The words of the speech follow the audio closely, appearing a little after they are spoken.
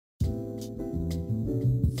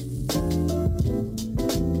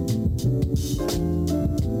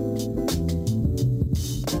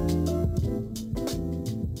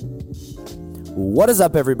What is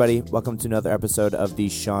up, everybody? Welcome to another episode of the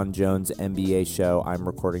Sean Jones NBA Show. I'm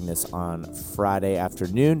recording this on Friday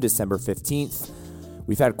afternoon, December 15th.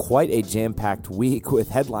 We've had quite a jam-packed week with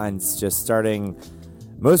headlines just starting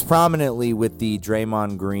most prominently with the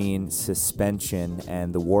Draymond Green suspension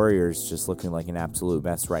and the Warriors just looking like an absolute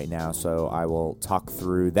mess right now. So I will talk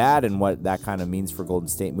through that and what that kind of means for Golden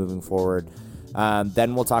State moving forward.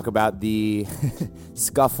 Then we'll talk about the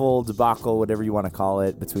scuffle, debacle, whatever you want to call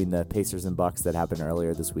it, between the Pacers and Bucks that happened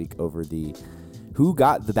earlier this week over the who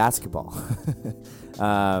got the basketball,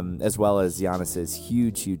 as well as Giannis's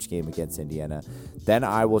huge game against Indiana. Then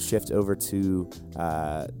I will shift over to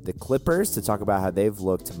the Clippers to talk about how they've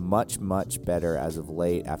looked much better as of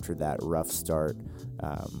late after that rough start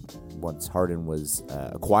once Harden was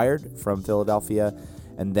acquired from Philadelphia.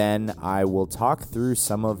 And then I will talk through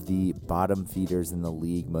some of the bottom feeders in the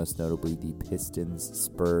league, most notably the Pistons,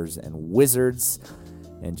 Spurs, and Wizards,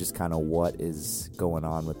 and just kind of what is going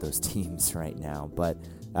on with those teams right now. But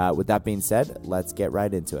with that being said, let's get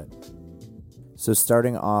right into it. So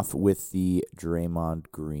starting off with the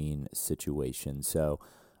Draymond Green situation. So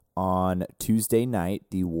on Tuesday night,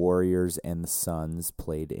 the Warriors and the Suns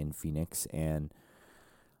played in Phoenix, and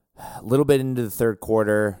a little bit into the third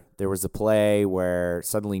quarter, there was a play where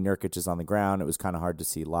suddenly Nurkic is on the ground. It was kind of hard to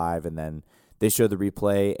see live, and then they showed the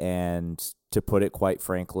replay, and to put it quite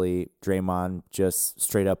frankly, Draymond just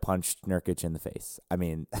straight up punched Nurkic in the face. I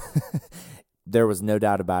mean, there was no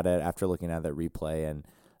doubt about it after looking at that replay, and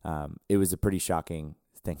it was a pretty shocking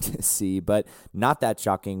thing to see, but not that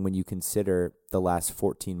shocking when you consider the last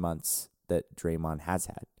 14 months that Draymond has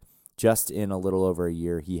had. Just in a little over a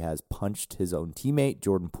year, he has punched his own teammate,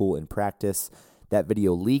 Jordan Poole, in practice. That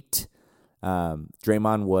video leaked.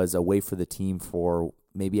 Draymond was away for the team for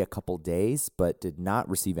maybe a couple days, but did not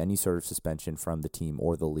receive any sort of suspension from the team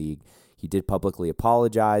or the league. He did publicly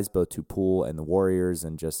apologize, both to Poole and the Warriors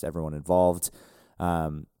and just everyone involved.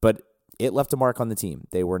 But it left a mark on the team.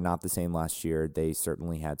 They were not the same last year. They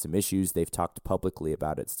certainly had some issues. They've talked publicly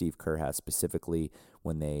about it. Steve Kerr has, specifically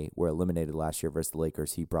when they were eliminated last year versus the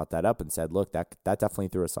Lakers. He brought that up and said, look, that definitely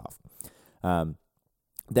threw us off.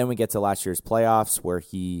 Then we get to last year's playoffs where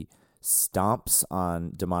he stomps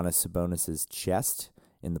on Domantas Sabonis' chest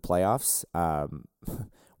in the playoffs.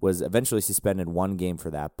 Was eventually suspended one game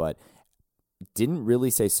for that, but didn't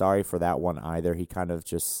really say sorry for that one either. He kind of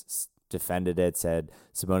just defended it, said,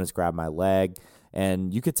 Sabonis grabbed my leg.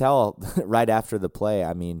 And you could tell right after the play,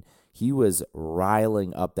 I mean, he was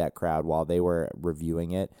riling up that crowd while they were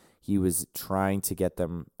reviewing it. He was trying to get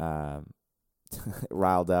them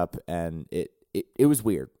riled up, and it was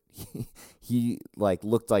weird. He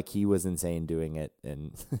looked like he was insane doing it,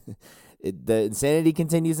 and the insanity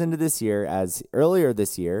continues into this year, as earlier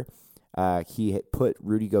this year, he had put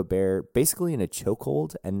Rudy Gobert basically in a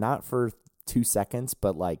chokehold, and not for 2 seconds,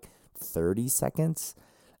 but 30 seconds.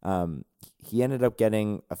 He ended up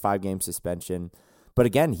getting a 5-game suspension. But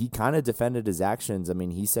again, he kind of defended his actions. I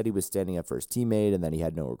mean, he said he was standing up for his teammate and that he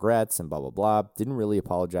had no regrets and blah, blah, blah. Didn't really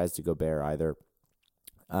apologize to Gobert either.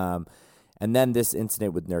 And then this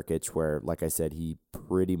incident with Nurkic where, like I said, he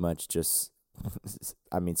pretty much just,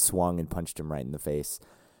 swung and punched him right in the face.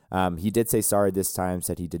 He did say sorry this time,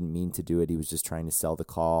 said he didn't mean to do it. He was just trying to sell the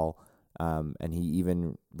call. And he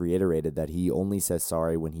even reiterated that he only says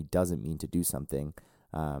sorry when he doesn't mean to do something,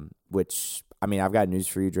 which, I've got news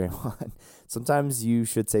for you, Draymond. Sometimes you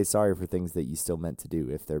should say sorry for things that you still meant to do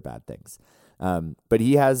if they're bad things. But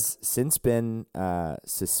he has since been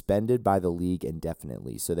suspended by the league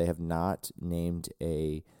indefinitely, so they have not named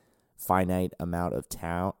a finite amount of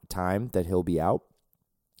time that he'll be out.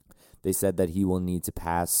 They said that he will need to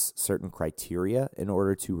pass certain criteria in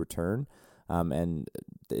order to return. And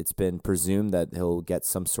it's been presumed that he'll get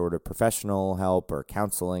some sort of professional help or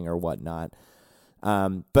counseling or whatnot.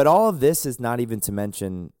 But all of this is not even to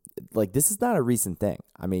mention, this is not a recent thing.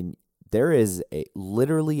 There is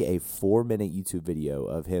literally a 4-minute YouTube video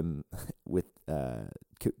of him with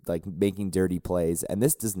making dirty plays. And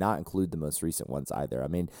this does not include the most recent ones either.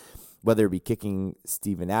 Whether it be kicking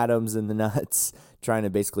Steven Adams in the nuts, trying to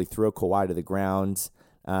basically throw Kawhi to the ground,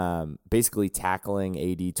 basically tackling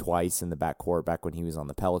AD twice in the backcourt back when he was on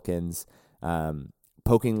the Pelicans,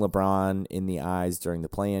 poking LeBron in the eyes during the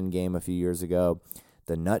play-in game a few years ago,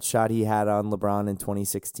 the nut shot he had on LeBron in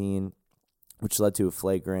 2016, which led to a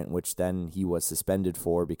flagrant, which then he was suspended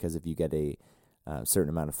for, because if you get a certain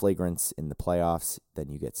amount of flagrants in the playoffs, then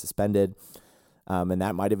you get suspended. And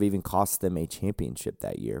that might have even cost them a championship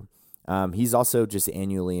that year. He's also just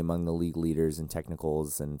annually among the league leaders in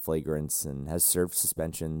technicals and flagrants and has served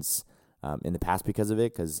suspensions in the past because of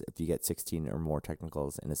it, because if you get 16 or more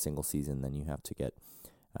technicals in a single season, then you have to get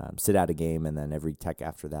sit out a game, and then every tech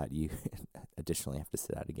after that, you additionally have to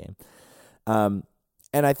sit out a game.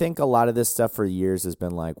 And I think a lot of this stuff for years has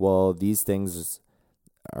been like, well, these things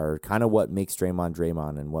are kind of what makes Draymond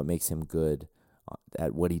Draymond and what makes him good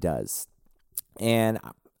at what he does. And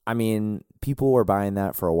I mean, people were buying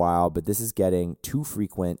that for a while, but this is getting too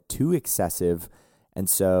frequent, too excessive. And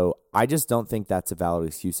so I just don't think that's a valid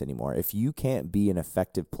excuse anymore. If you can't be an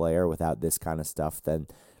effective player without this kind of stuff, then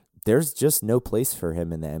there's just no place for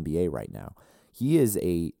him in the NBA right now. He is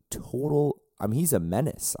a total, he's a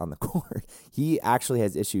menace on the court. He actually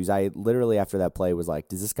has issues. I literally, after that play, was like,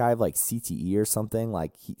 does this guy have like CTE or something?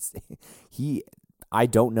 Like I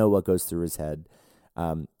don't know what goes through his head.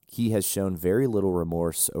 He has shown very little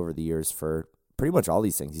remorse over the years for pretty much all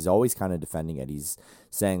these things. He's always kind of defending it. He's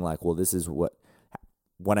saying like, well, this is what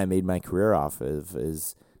I made my career off of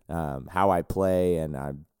is how I play, and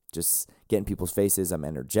I'm just getting people's faces. I'm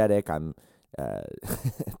energetic. I'm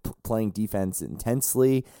playing defense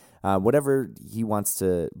intensely. Whatever he wants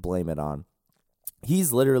to blame it on.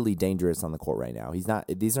 He's literally dangerous on the court right now. He's not.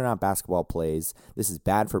 These are not basketball plays. This is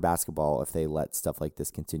bad for basketball if they let stuff like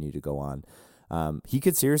this continue to go on. He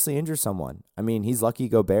could seriously injure someone. I mean, he's lucky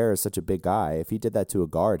Gobert is such a big guy. If he did that to a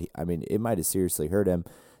guard, it might have seriously hurt him.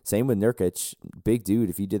 Same with Nurkic, big dude.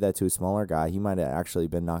 If he did that to a smaller guy, he might have actually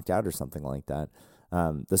been knocked out or something like that.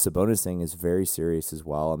 The Sabonis thing is very serious as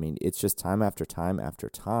well. I mean, it's just time after time after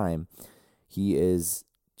time. He is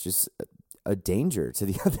just a danger to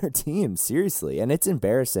the other team, seriously. And it's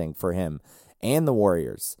embarrassing for him and the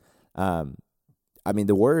Warriors.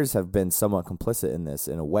 The Warriors have been somewhat complicit in this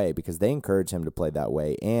in a way because they encourage him to play that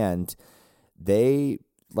way. And they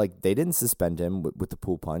didn't suspend him with the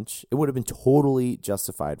pool punch. It would have been totally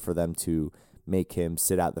justified for them to make him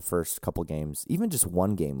sit out the first couple games, even just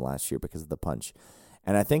one game last year because of the punch.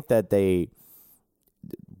 And I think that they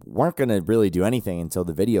weren't going to really do anything until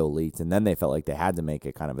the video leaked, and then they felt like they had to make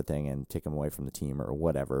it kind of a thing and take him away from the team or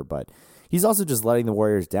whatever. But he's also just letting the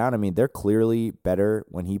Warriors down. I mean, they're clearly better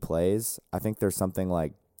when he plays. I think there's something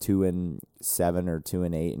like 2-7 or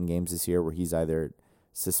 2-8 in games this year where he's either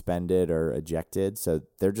suspended or ejected. So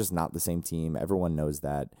they're just not the same team. Everyone knows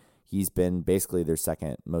that. He's been basically their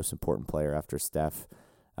second most important player after Steph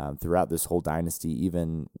throughout this whole dynasty,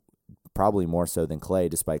 even probably more so than Klay,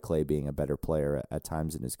 despite Klay being a better player at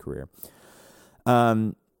times in his career.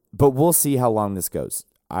 But we'll see how long this goes.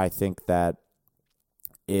 I think that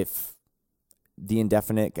if the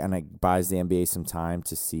indefinite kind of buys the NBA some time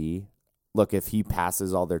to see, look, if he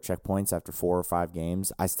passes all their checkpoints after 4 or 5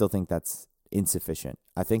 games, I still think that's insufficient.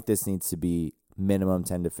 I think this needs to be minimum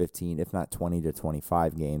 10 to 15, if not 20 to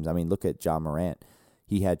 25 games. I mean, look at Ja Morant.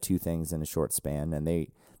 He had 2 things in a short span, and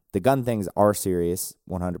the gun things are serious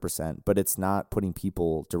 100%, but it's not putting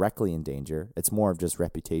people directly in danger. It's more of just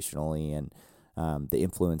reputationally and the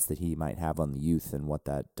influence that he might have on the youth and what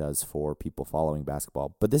that does for people following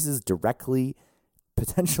basketball. But this is directly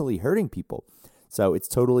potentially hurting people. So it's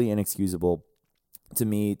totally inexcusable. To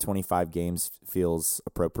me, 25 games feels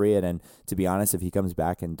appropriate. And to be honest, if he comes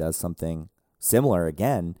back and does something similar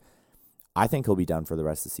again, I think he'll be done for the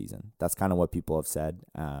rest of the season. That's kind of what people have said.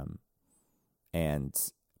 And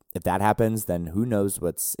if that happens, then who knows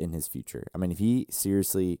what's in his future. I mean, if he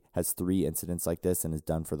seriously has 3 incidents like this and is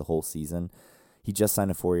done for the whole season, he just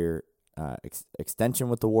signed a 4-year extension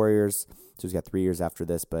with the Warriors, so he's got 3 years after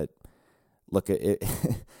this. But look,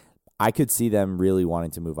 I could see them really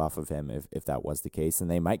wanting to move off of him if that was the case, and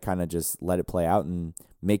they might kind of just let it play out and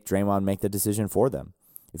make Draymond make the decision for them.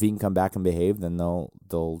 If he can come back and behave, then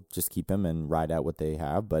they'll just keep him and ride out what they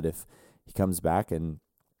have. But if he comes back and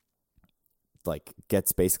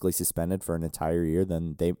gets basically suspended for an entire year,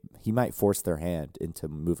 then he might force their hand into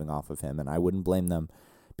moving off of him, and I wouldn't blame them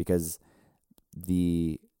because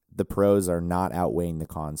the pros are not outweighing the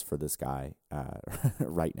cons for this guy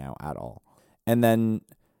right now at all. And then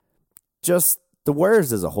just the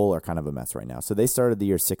Warriors as a whole are kind of a mess right now. So they started the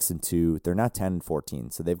year 6-2. They're now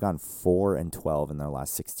 10-14. So they've gone 4-12 in their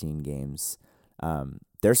last 16 games.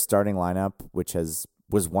 Their starting lineup, which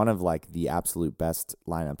was one of the absolute best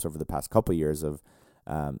lineups over the past couple years of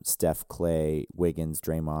Steph, Klay, Wiggins,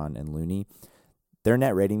 Draymond, and Looney. Their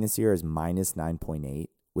net rating this year is minus 9.8,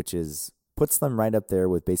 which puts them right up there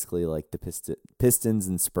with basically the Pistons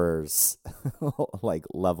and Spurs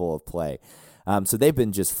level of play. So they've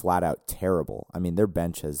been just flat out terrible. I mean, their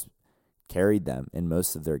bench has carried them in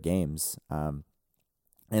most of their games. And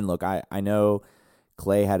look, I know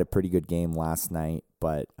Klay had a pretty good game last night,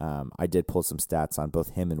 but I did pull some stats on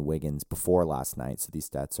both him and Wiggins before last night, so these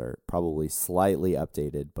stats are probably slightly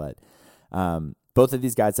updated. But Both of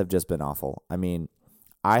these guys have just been awful. I mean,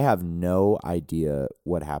 I have no idea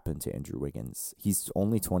what happened to Andrew Wiggins. He's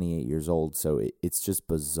only 28 years old, so it's just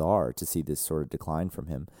bizarre to see this sort of decline from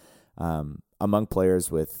him. Among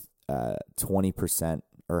players with 20%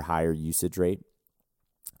 or higher usage rate,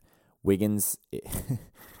 Wiggins,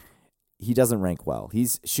 he doesn't rank well.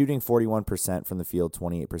 He's shooting 41% from the field,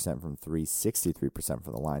 28% from three, 63%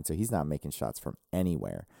 from the line, so he's not making shots from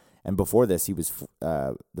anywhere. And before this, he was,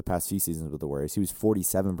 the past few seasons with the Warriors, he was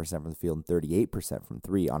 47% from the field and 38% from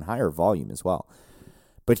three on higher volume as well.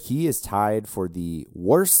 But he is tied for the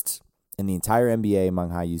worst in the entire NBA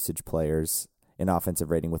among high usage players in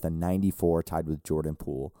offensive rating with a 94, tied with Jordan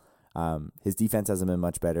Poole. His defense hasn't been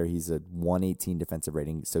much better. He's a 118 defensive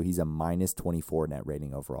rating, so he's a minus 24 net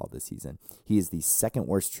rating overall this season. He is the second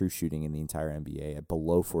worst true shooting in the entire NBA at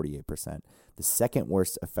below 48%. The second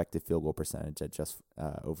worst effective field goal percentage at just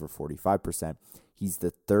over 45%. He's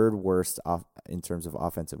the third worst in terms of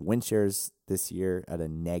offensive win shares this year at a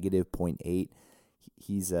negative 0.8.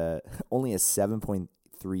 He's only a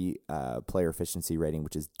 7.3 player efficiency rating,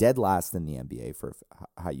 which is dead last in the NBA for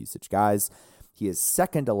high usage guys. He is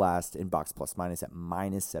second to last in box plus minus at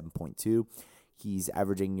minus 7.2. He's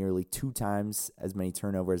averaging nearly 2 times as many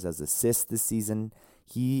turnovers as assists this season.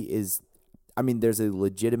 There's a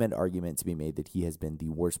legitimate argument to be made that he has been the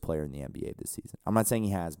worst player in the NBA this season. I'm not saying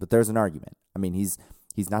he has, but there's an argument. I mean, he's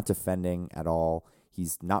not defending at all.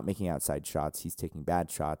 He's not making outside shots. He's taking bad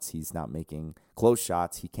shots. He's not making close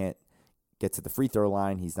shots. He can't get to the free throw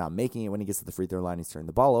line. He's not making it when he gets to the free throw line. He's turning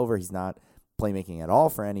the ball over. He's not playmaking at all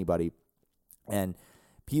for anybody. And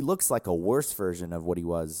he looks like a worse version of what he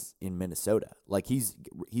was in Minnesota. Like he's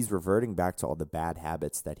reverting back to all the bad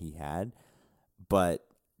habits that he had, but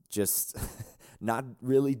just not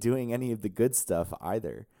really doing any of the good stuff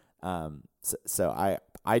either. So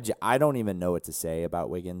I don't even know what to say about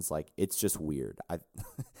Wiggins. Like, it's just weird.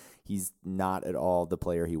 He's not at all the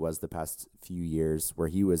player he was the past few years, where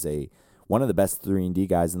he was one of the best 3-and-D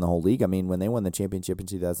guys in the whole league. I mean, when they won the championship in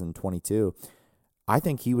 2022, I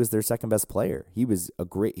think he was their second best player. He was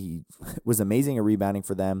amazing at rebounding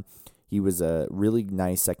for them. He was a really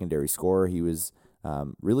nice secondary scorer. He was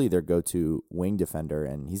really their go-to wing defender,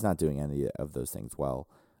 and he's not doing any of those things well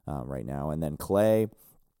right now. And then Clay's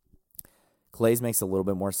makes a little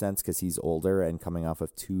bit more sense because he's older and coming off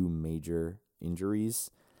of 2 major injuries.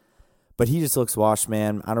 But he just looks washed,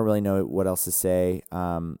 man. I don't really know what else to say.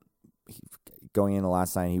 Going into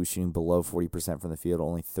last night, he was shooting below 40% from the field,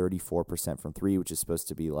 only 34% from three, which is supposed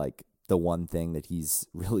to be like the one thing that he's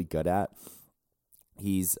really good at.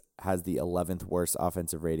 Has the 11th worst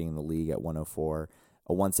offensive rating in the league at 104,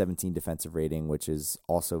 a 117 defensive rating, which is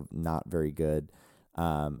also not very good.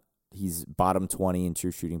 He's bottom 20 in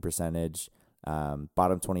true shooting percentage,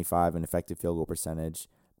 bottom 25 in effective field goal percentage,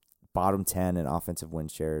 bottom 10 in offensive win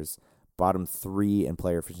shares, bottom 3 in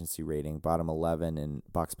player efficiency rating, bottom 11 in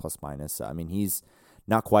box plus minus. So, I mean, he's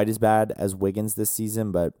not quite as bad as Wiggins this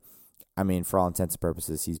season, but I mean, for all intents and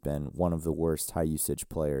purposes, he's been one of the worst high usage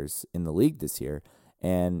players in the league this year.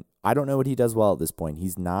 And I don't know what he does well at this point.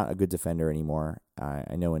 He's not a good defender anymore.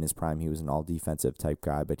 I know in his prime he was an all-defensive type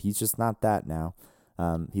guy, but he's just not that now.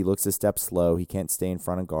 He looks a step slow. He can't stay in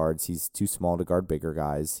front of guards. He's too small to guard bigger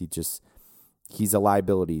guys. He's a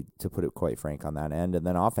liability, to put it quite frank, on that end. And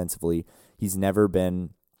then offensively, he's never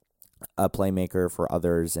been a playmaker for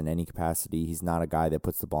others in any capacity. He's not a guy that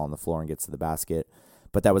puts the ball on the floor and gets to the basket.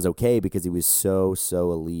 But that was okay because he was so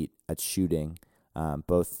elite at shooting,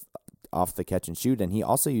 both off the catch and shoot. And he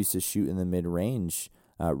also used to shoot in the mid-range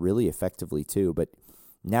really effectively too. But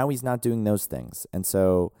now he's not doing those things. And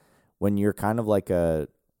so when you're kind of like a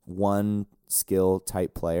one skill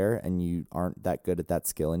type player and you aren't that good at that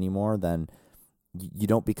skill anymore, then you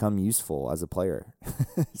don't become useful as a player.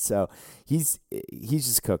 So he's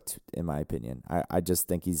just cooked, in my opinion. I just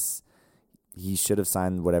think he should have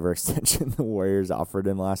signed whatever extension the Warriors offered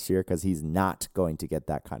him last year, because he's not going to get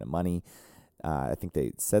that kind of money. I think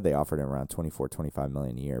they said they offered him around $24-25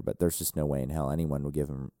 million a year, but there's just no way in hell anyone would give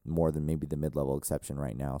him more than maybe the mid-level exception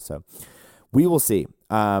right now. So we will see.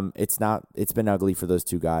 It's been ugly for those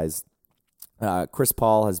two guys. Chris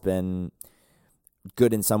Paul has been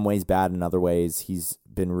good in some ways, bad in other ways. He's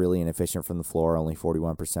been really inefficient from the floor, only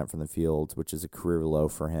 41% from the field, which is a career low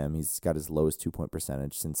for him. He's got his lowest 2-point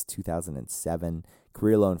percentage since 2007.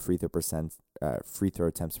 Career low in free throw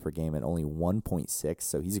attempts per game at only 1.6.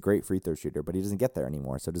 So he's a great free throw shooter, but he doesn't get there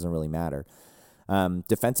anymore, so it doesn't really matter.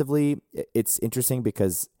 Defensively, it's interesting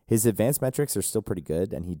because his advanced metrics are still pretty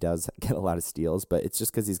good, and he does get a lot of steals, but it's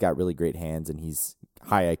just because he's got really great hands and he's a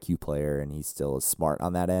high IQ player and he's still smart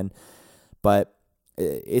on that end. But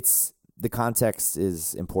the context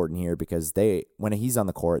is important here because when he's on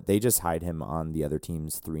the court, they just hide him on the other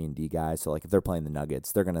team's 3-and-D guys. So, like, if they're playing the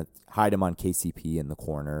Nuggets, they're going to hide him on KCP in the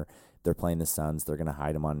corner. If they're playing the Suns, they're going to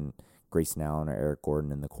hide him on Grayson Allen or Eric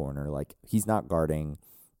Gordon in the corner. Like, he's not guarding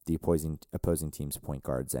the opposing team's point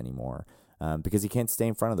guards anymore because he can't stay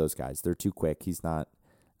in front of those guys. They're too quick. He's not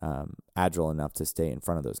agile enough to stay in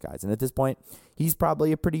front of those guys. And at this point, he's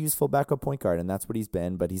probably a pretty useful backup point guard, and that's what he's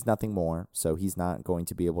been, but he's nothing more. So he's not going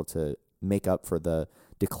to be able to make up for the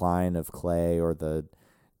decline of Clay or the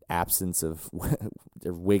absence of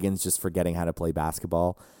Wiggins just forgetting how to play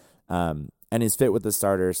basketball. And his fit with the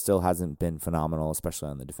starters still hasn't been phenomenal, especially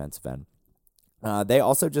on the defensive end. They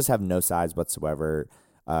also just have no size whatsoever.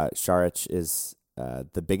 Saric is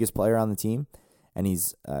the biggest player on the team, and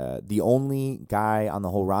he's the only guy on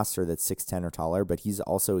the whole roster that's 6'10 or taller, but he's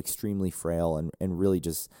also extremely frail and really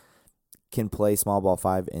just can play small ball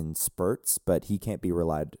 5 in spurts, but he can't be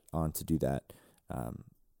relied on to do that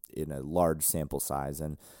in a large sample size.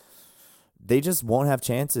 And they just won't have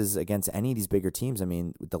chances against any of these bigger teams. I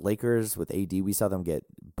mean, with the Lakers, with AD, we saw them get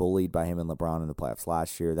bullied by him and LeBron in the playoffs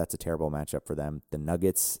last year. That's a terrible matchup for them. The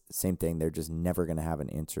Nuggets, same thing. They're just never going to have an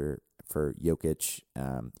answer for Jokic.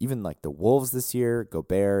 Even like the Wolves this year,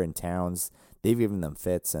 Gobert and Towns, they've given them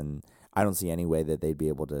fits, and I don't see any way that they'd be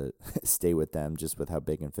able to stay with them just with how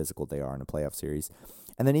big and physical they are in a playoff series.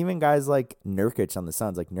 And then even guys like Nurkic on the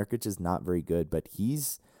Suns, like Nurkic is not very good, but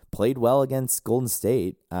he's played well against Golden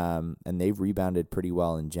State, and they've rebounded pretty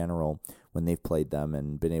well in general when they've played them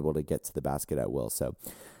and been able to get to the basket at will. So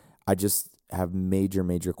I just have major,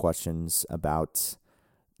 major questions about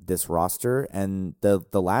this roster. And the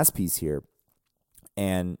last piece here,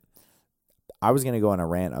 and I was going to go on a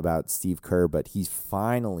rant about Steve Kerr, but he's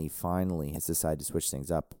finally has decided to switch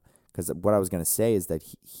things up. Because what I was going to say is that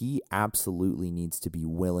he absolutely needs to be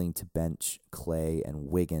willing to bench Clay and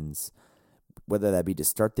Wiggins, whether that be to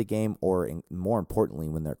start the game or, more importantly,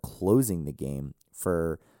 when they're closing the game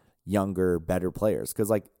for younger, better players. Because,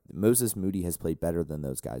 like, Moses Moody has played better than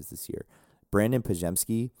those guys this year. Brandon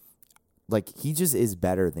Pajemski, like, he just is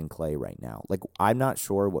better than Clay right now. Like, I'm not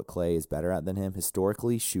sure what Clay is better at than him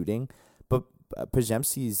historically shooting, but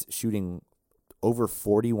Pajemski's shooting over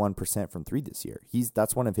 41% from 3 this year.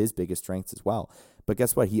 That's one of his biggest strengths as well. But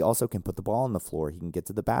guess what? He also can put the ball on the floor. He can get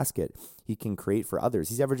to the basket. He can create for others.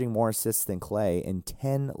 He's averaging more assists than Clay in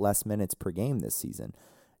 10 less minutes per game this season.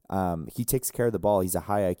 He takes care of the ball. He's a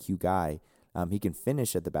high IQ guy. He can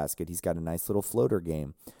finish at the basket. He's got a nice little floater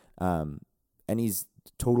game. And he's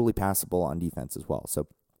totally passable on defense as well. So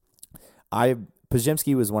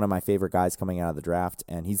Pajemski was one of my favorite guys coming out of the draft,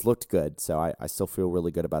 and he's looked good, so I still feel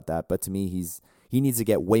really good about that. But to me, he needs to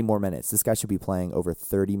get way more minutes. This guy should be playing over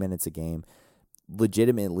 30 minutes a game.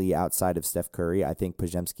 Legitimately, outside of Steph Curry, I think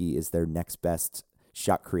Pajemski is their next best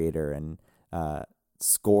shot creator and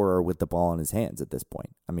scorer with the ball in his hands at this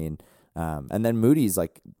point. I mean, and then Moody's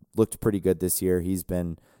looked pretty good this year. He's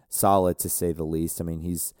been solid to say the least. I mean,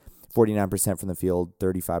 he's 49% from the field,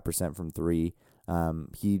 35% from 3.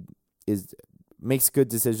 He makes good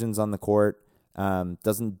decisions on the court,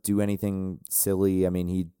 doesn't do anything silly. I mean,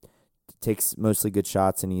 he takes mostly good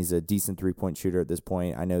shots, and he's a decent three-point shooter at this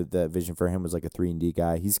point. I know the vision for him was like a 3-and-D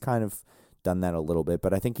guy. He's kind of done that a little bit,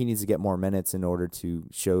 but I think he needs to get more minutes in order to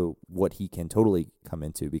show what he can totally come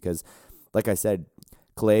into because, like I said,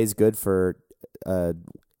 Clay's good for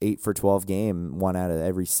 8 for 12 game, 1 out of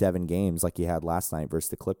every 7 games like he had last night versus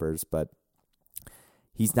the Clippers, but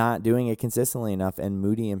he's not doing it consistently enough, and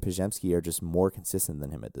Moody and Pajemski are just more consistent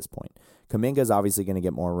than him at this point. Kuminga's obviously going to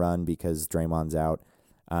get more run because Draymond's out.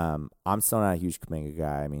 I'm still not a huge Kuminga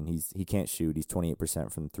guy. I mean, he can't shoot. He's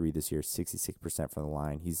 28% from 3 this year, 66% from the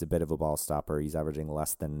line. He's a bit of a ball stopper. He's averaging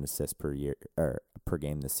less than an assist per year or per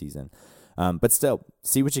game this season. But still,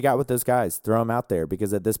 see what you got with those guys. Throw them out there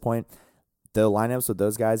because at this point, the lineups with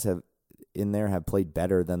those guys have played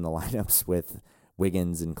better than the lineups with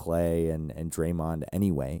Wiggins and Clay and Draymond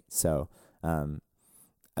anyway. So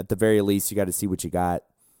at the very least, you got to see what you got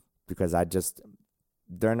because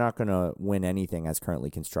they're not going to win anything as currently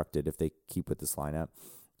constructed if they keep with this lineup.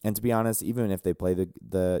 And to be honest, even if they play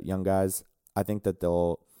the young guys, I think that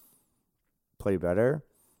they'll play better,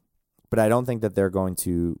 but I don't think that they're going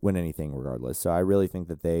to win anything regardless. So I really think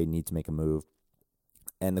that they need to make a move.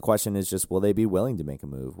 And the question is just, will they be willing to make a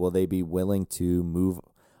move? Will they be willing to move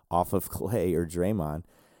off of Clay or Draymond?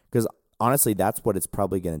 Because honestly, that's what it's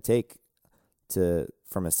probably going to take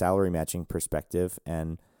from a salary matching perspective.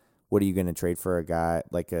 And what are you going to trade for a guy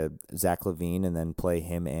like a Zach LaVine and then play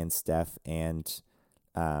him and Steph and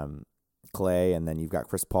Clay, and then you've got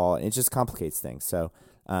Chris Paul, and it just complicates things. So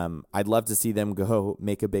I'd love to see them go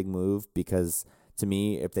make a big move because to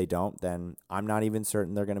me, if they don't, then I'm not even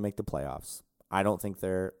certain they're going to make the playoffs. I don't think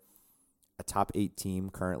they're a top 8 team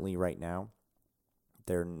currently right now.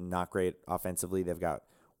 They're not great offensively. They've got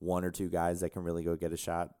 1 or 2 guys that can really go get a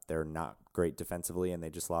shot. They're not great defensively, and they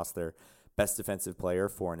just lost their best defensive player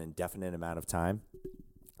for an indefinite amount of time.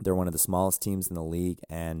 They're one of the smallest teams in the league,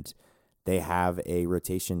 and they have a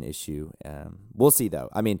rotation issue. We'll see, though.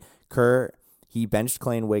 I mean, Kerr, he benched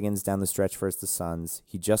Clay and Wiggins down the stretch versus the Suns.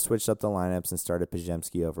 He just switched up the lineups and started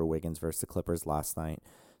Podziemski over Wiggins versus the Clippers last night.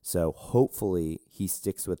 So hopefully he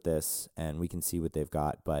sticks with this, and we can see what they've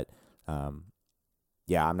got. But, I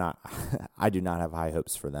do not have high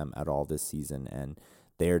hopes for them at all this season, and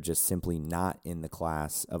they are just simply not in the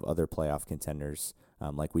class of other playoff contenders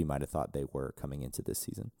like we might have thought they were coming into this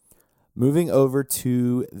season. Moving over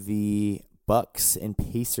to the Bucks and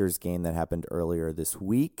Pacers game that happened earlier this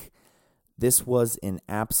week. This was an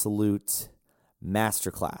absolute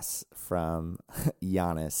masterclass from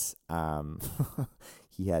Giannis.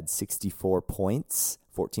 He had 64 points,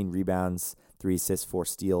 14 rebounds, 3 assists, 4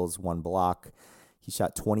 steals, 1 block. He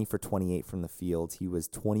shot 20 for 28 from the field. He was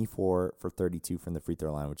 24 for 32 from the free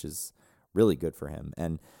throw line, which is really good for him.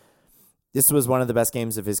 And this was one of the best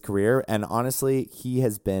games of his career. And honestly, he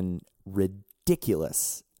has been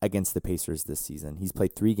ridiculous against the Pacers this season. He's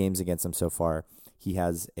played 3 games against them so far. He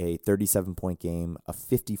has a 37-point game, a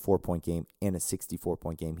 54-point game, and a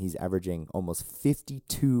 64-point game. He's averaging almost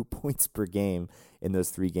 52 points per game in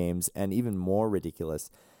those 3 games. And even more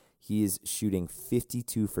ridiculous, he is shooting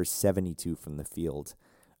 52 for 72 from the field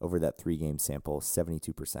over that 3-game sample,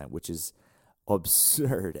 72%, which is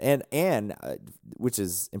absurd. And which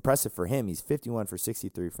is impressive for him. He's 51 for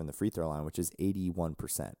 63 from the free throw line, which is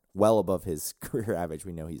 81%, well above his career average.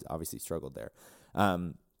 We know he's obviously struggled there.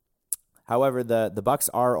 However, the Bucks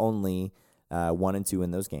are only 1-2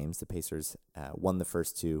 in those games. The Pacers won the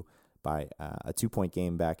first 2 by a 2-point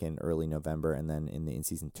game back in early November, and then in the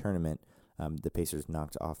in-season tournament, the Pacers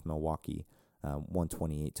knocked off Milwaukee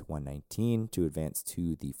 128-119 to advance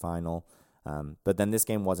to the final. But then this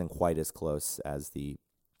game wasn't quite as close as the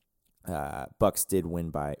Bucks did win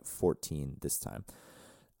by 14 this time.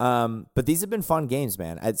 But these have been fun games,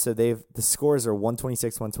 man. So the scores are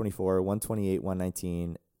 126-124,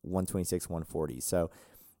 128-119, 126-140. So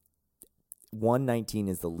 119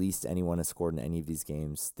 is the least anyone has scored in any of these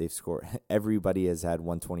games. Everybody has had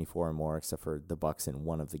 124 or more except for the Bucks in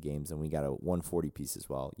one of the games, and we got a 140 piece as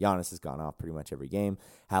well. Giannis has gone off pretty much every game.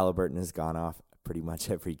 Halliburton has gone off pretty much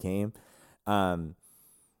every game.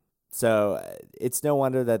 So it's no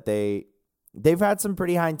wonder that they've had some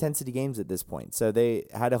pretty high intensity games at this point. So they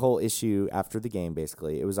had a whole issue after the game,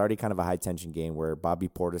 basically. It was already kind of a high tension game where Bobby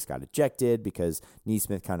Portis got ejected because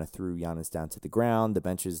Nesmith kind of threw Giannis down to the ground. The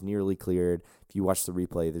bench is nearly cleared. If you watch the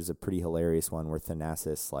replay, there's a pretty hilarious one where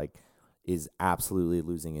Thanasis is absolutely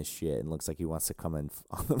losing his shit and looks like he wants to come in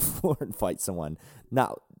on the floor and fight someone.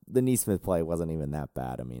 The Nesmith play wasn't even that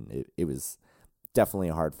bad. I mean, it was definitely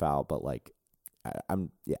a hard foul, but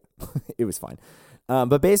it was fine.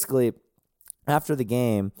 But basically, after the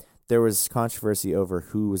game, there was controversy over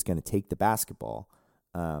who was going to take the basketball.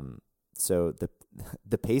 So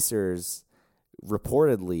the Pacers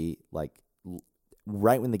reportedly,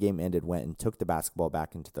 right when the game ended, went and took the basketball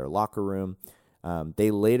back into their locker room.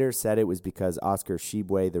 They later said it was because Oscar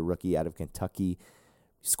Tshiebwe, the rookie out of Kentucky,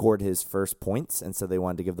 scored his first points, and so they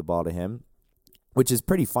wanted to give the ball to him, which is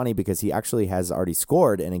pretty funny because he actually has already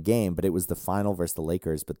scored in a game, but it was the final versus the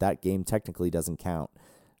Lakers, but that game technically doesn't count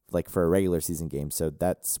for a regular season game. So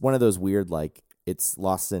that's one of those weird, it's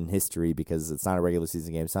lost in history because it's not a regular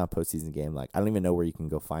season game. It's not a postseason game. I don't even know where you can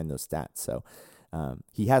go find those stats. So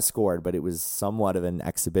he has scored, but it was somewhat of an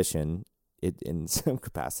exhibition in some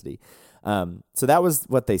capacity. So that was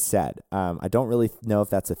what they said. I don't really know if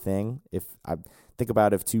that's a thing. If I think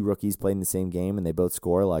about if 2 rookies play in the same game and they both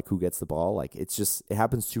score, who gets the ball? It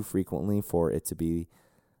happens too frequently for it to be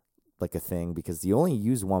a thing because you only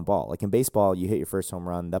use 1 ball. In baseball, you hit your first home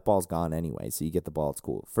run, that ball's gone anyway, so you get the ball, it's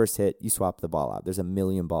cool. First hit, you swap the ball out. There's a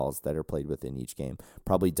million balls that are played within each game,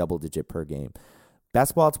 probably double digit per game.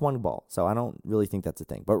 Basketball, it's 1 ball, so I don't really think that's a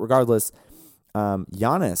thing. But regardless,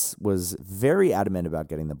 Giannis was very adamant about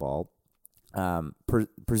getting the ball,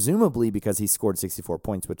 presumably because he scored 64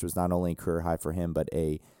 points, which was not only a career high for him, but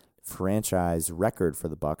a franchise record for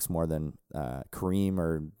the Bucks, more than Kareem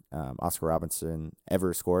or Oscar Robertson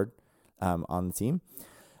ever scored on the team.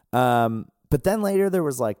 But then later there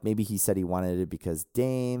was maybe he said he wanted it because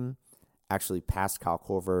Dame actually passed Kyle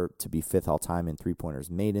Korver to be 5th all time in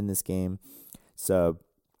 3-pointers made in this game. So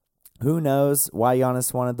who knows why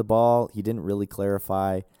Giannis wanted the ball? He didn't really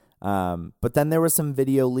clarify. But then there was some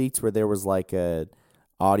video leaks where there was a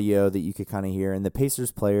audio that you could kind of hear, and the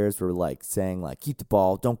Pacers players were like saying like, keep the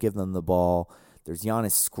ball, don't give them the ball. There's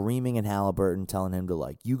Giannis screaming at Halliburton, telling him to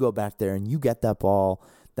like, you go back there and you get that ball.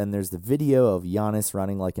 Then there's the video of Giannis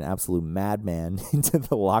running like an absolute madman into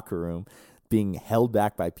the locker room, being held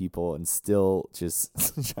back by people and still just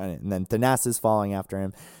trying to, and then Thanasis falling after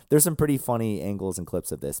him. There's some pretty funny angles and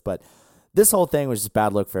clips of this, but this whole thing was just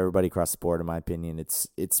bad luck for everybody across the board, in my opinion.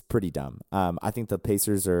 It's pretty dumb. I think the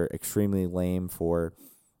Pacers are extremely lame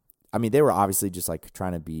they were obviously just like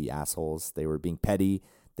trying to be assholes. They were being petty.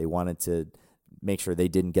 They wanted to make sure they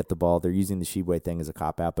didn't get the ball. They're using the Sheboy thing as a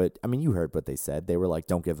cop-out, but I mean, you heard what they said. They were like,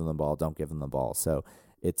 don't give them the ball, don't give them the ball. So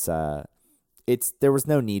there was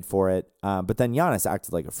no need for it. But then Giannis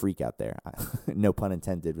acted like a freak out there. No pun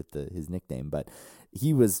intended with his nickname, but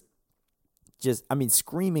he was just,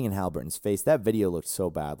 screaming in Halliburton's face. That video looked so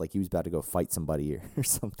bad, like he was about to go fight somebody or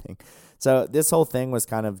something. So this whole thing was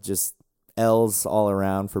kind of just L's all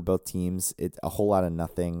around for both teams. It's a whole lot of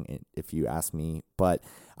nothing, if you ask me. But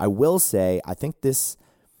I will say, I think it's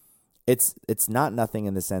not nothing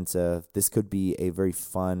in the sense of this could be a very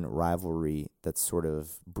fun rivalry that's sort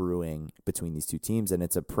of brewing between these two teams, and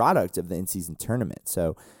it's a product of the in-season tournament.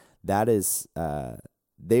 So that is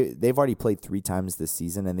they've already played 3 times this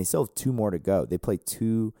season, and they still have 2 more to go. They play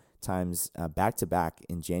 2 times back-to-back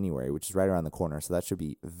in January, which is right around the corner. So that should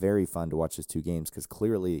be very fun to watch those 2 games because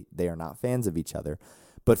clearly they are not fans of each other.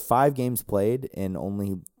 But 5 games played in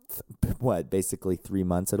only, basically 3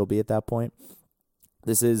 months it'll be at that point.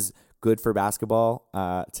 This is good for basketball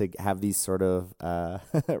to have these sort of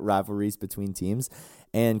rivalries between teams.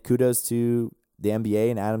 And kudos to the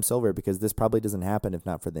NBA and Adam Silver, because this probably doesn't happen if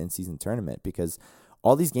not for the in-season tournament, because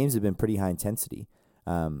all these games have been pretty high intensity.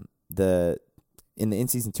 In the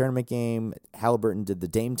in-season tournament game, Halliburton did the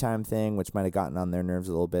Dame time thing, which might have gotten on their nerves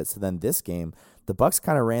a little bit. So then this game, the Bucks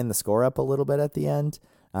kind of ran the score up a little bit at the end,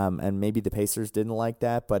 and maybe the Pacers didn't like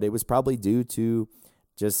that, but it was probably due to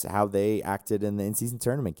just how they acted in the in-season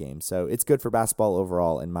tournament game. So it's good for basketball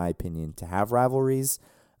overall, in my opinion, to have rivalries.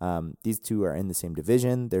 These two are in the same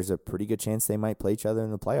division. There's a pretty good chance they might play each other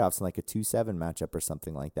in the playoffs in like a 2-7 matchup or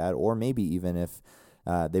something like that, or maybe even if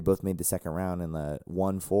they both made the second round in the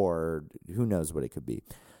 1-4, who knows what it could be.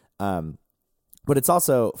 But it's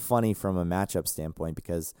also funny from a matchup standpoint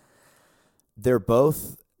because they're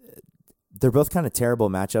both kind of terrible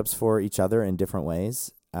matchups for each other in different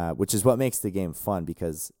ways, which is what makes the game fun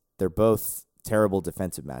because they're both terrible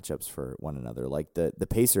defensive matchups for one another. Like the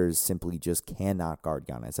Pacers simply just cannot guard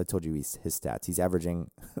Giannis. I told you his stats. He's averaging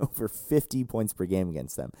over 50 points per game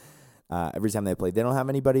against them. Every time they play, they don't have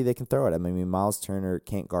anybody they can throw at him. Miles Turner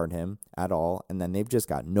can't guard him at all, and then they've just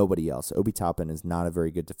got nobody else. Obi Toppin is not a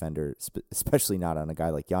very good defender, especially not on a guy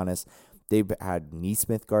like Giannis. They've had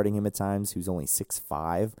Nesmith guarding him at times, who's only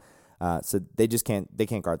 6'5", so they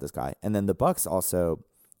can't guard this guy. And then the Bucks also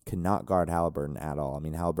cannot guard Halliburton at all.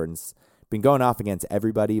 Halliburton's been going off against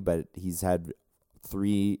everybody, but he's had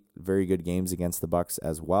 3 very good games against the Bucks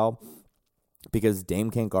as well because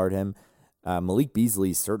Dame can't guard him. Malik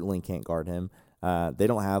Beasley certainly can't guard him. They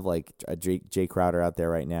don't have like a Jay Crowder out there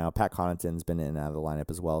right now. Pat Connaughton's been in and out of the lineup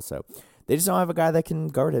as well. So they just don't have a guy that can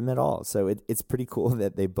guard him at all. So it's pretty cool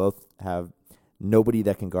that they both have nobody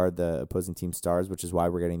that can guard the opposing team stars, which is why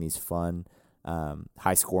we're getting these fun,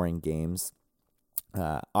 high-scoring games.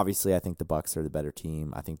 Obviously, I think the Bucks are the better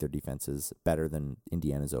team. I think their defense is better than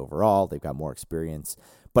Indiana's overall. They've got more experience.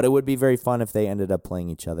 But it would be very fun if they ended up playing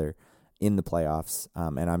each other in the playoffs,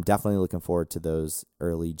 and I'm definitely looking forward to those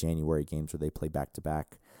early January games where they play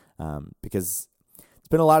back-to-back because it's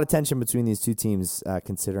been a lot of tension between these two teams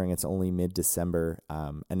considering it's only mid-December,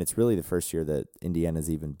 and it's really the first year that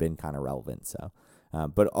Indiana's even been kind of relevant. So,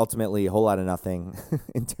 but ultimately, a whole lot of nothing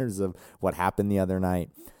in terms of what happened the other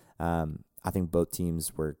night. I think both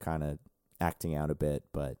teams were kind of acting out a bit,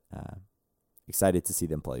 but excited to see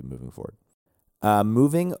them play moving forward.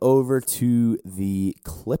 Moving over to the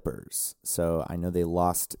Clippers. So I know they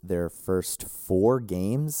lost their first 4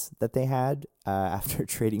 games that they had after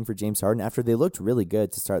trading for James Harden, after they looked really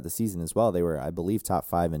good to start the season as well. They were, I believe, top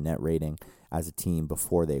 5 in net rating as a team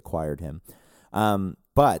before they acquired him.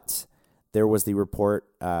 But there was the report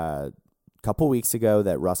a couple weeks ago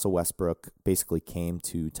that Russell Westbrook basically came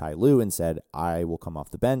to Ty Lue and said, I will come off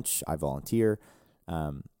the bench. I volunteer.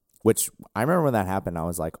 Which I remember when that happened, I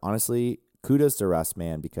was like, honestly, kudos to Russ,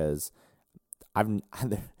 man, because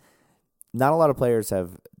not a lot of players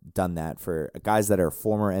have done that for guys that are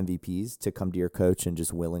former MVPs to come to your coach and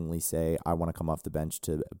just willingly say, I want to come off the bench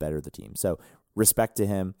to better the team. So respect to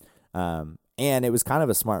him. And it was kind of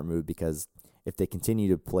a smart move because if they continue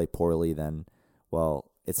to play poorly, then, well,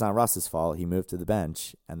 it's not Russ's fault. He moved to the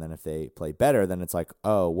bench. And then if they play better, then it's like,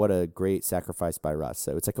 oh, what a great sacrifice by Russ.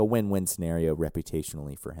 So it's like a win-win scenario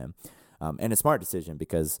reputationally for him. And a smart decision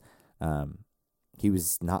because he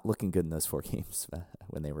was not looking good in those 4 games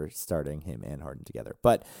when they were starting him and Harden together.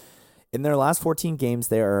 But in their last 14 games,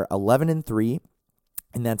 they are 11-3.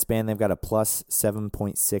 In that span, they've got a plus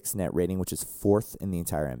 7.6 net rating, which is 4th in the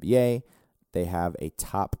entire NBA. They have a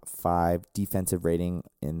top 5 defensive rating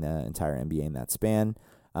in the entire NBA in that span.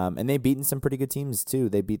 And they've beaten some pretty good teams, too.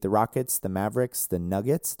 They beat the Rockets, the Mavericks, the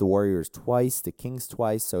Nuggets, the Warriors twice, the Kings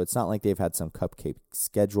twice. So it's not like they've had some cupcake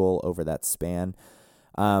schedule over that span.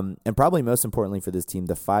 And probably most importantly for this team,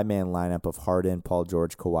 the 5-man lineup of Harden, Paul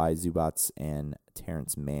George, Kawhi, Zubats, and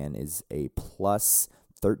Terrence Mann is a plus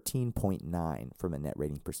 13.9 from a net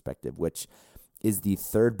rating perspective, which is the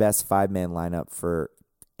 3rd best 5-man lineup for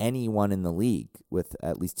anyone in the league with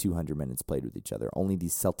at least 200 minutes played with each other. Only the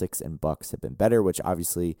Celtics and Bucks have been better, which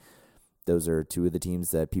obviously those are 2 of the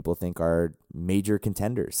teams that people think are major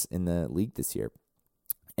contenders in the league this year.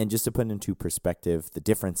 And just to put into perspective the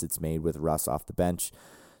difference it's made with Russ off the bench.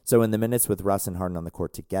 So in the minutes with Russ and Harden on the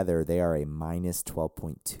court together, they are a minus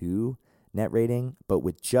 12.2 net rating, but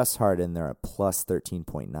with just Harden, they're at plus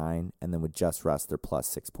 13.9, and then with just Russ, they're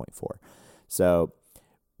plus 6.4. So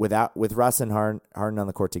with Russ and Harden on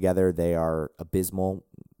the court together, they are abysmal,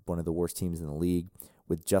 one of the worst teams in the league.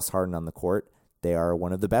 With just Harden on the court, they are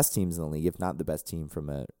one of the best teams in the league, if not the best team from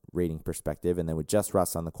a rating perspective. And then with just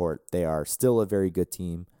Russ on the court, they are still a very good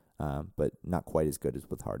team, but not quite as good as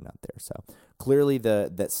with Harden out there. So clearly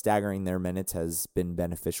that staggering their minutes has been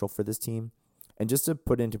beneficial for this team. And just to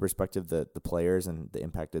put into perspective the players and the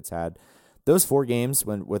impact it's had, those 4 games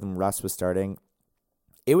when Russ was starting,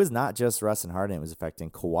 it was not just Russ and Harden it was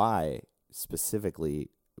affecting. Kawhi specifically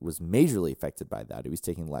was majorly affected by that. He was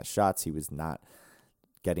taking less shots. He was not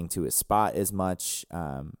getting to his spot as much.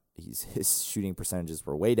 His shooting percentages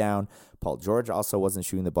were way down. Paul George also wasn't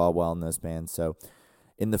shooting the ball well in those bands. So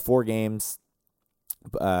in the 4 games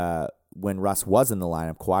when Russ was in the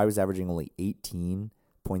lineup, Kawhi was averaging only 18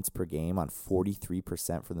 points per game on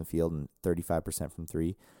 43% from the field and 35% from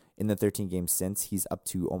 3. In the 13 games since, he's up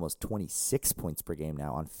to almost 26 points per game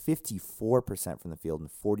now on 54% from the field and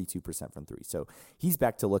 42% from 3. So he's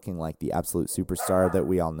back to looking like the absolute superstar that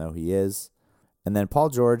we all know he is. And then Paul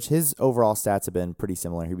George, his overall stats have been pretty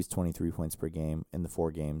similar. He was 23 points per game in the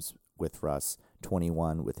 4 games with Russ,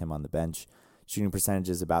 21 with him on the bench. Shooting percentage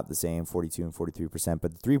is about the same, 42 and 43%,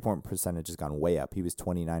 but the 3-point percentage has gone way up. He was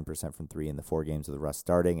 29% from 3 in the 4 games with Russ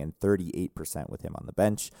starting and 38% with him on the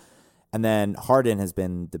bench. And then Harden has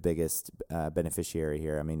been the biggest beneficiary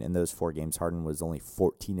here. I mean, in those 4 games, Harden was only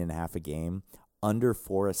 14.5 a game, under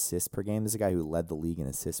 4 assists per game. This is a guy who led the league in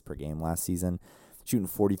assists per game last season, shooting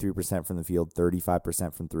 43% from the field,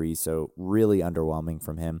 35% from 3, so really underwhelming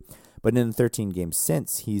from him. But in the 13 games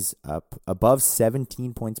since, he's up above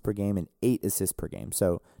 17 points per game and 8 assists per game.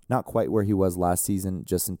 So not quite where he was last season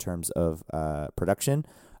just in terms of production,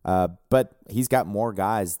 but he's got more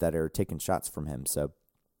guys that are taking shots from him.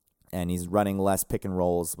 And he's running less pick and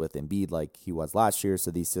rolls with Embiid like he was last year, so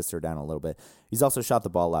the assists are down a little bit. He's also shot the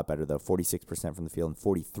ball a lot better, though, 46% from the field and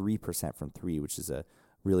 43% from 3, which is a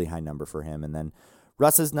really high number for him. And then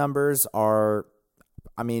Russ's numbers are,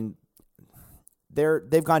 I mean,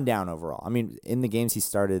 they've gone down overall. I mean, in the games he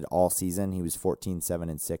started all season, he was 14, 7,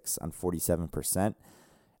 and 6 on 47%.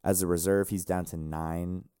 As a reserve, he's down to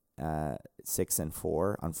 9, 6, and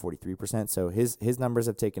 4 on 43%. So his numbers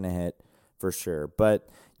have taken a hit for sure. But,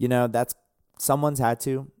 you know, that's someone's had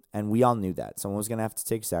to, and we all knew that. Someone was going to have to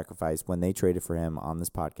take sacrifice. When they traded for him on this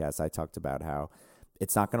podcast, I talked about how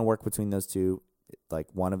it's not going to work between those two. Like,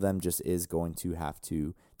 one of them just is going to have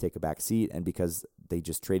to take a back seat, and because they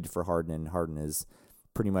just traded for Harden, and Harden is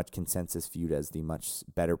pretty much consensus viewed as the much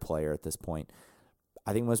better player at this point,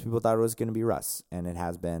 I think most people thought it was going to be Russ, and it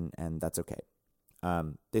has been, and that's okay.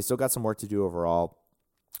 They still got some work to do overall,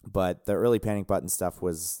 but the early panic button stuff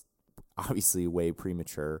was obviously way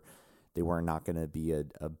premature. They were not going to be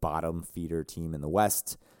a bottom feeder team in the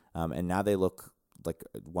West, and now they look like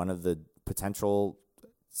one of the potential,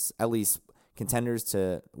 at least, contenders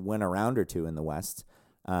to win a round or two in the West.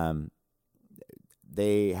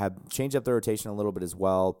 They have changed up the rotation a little bit as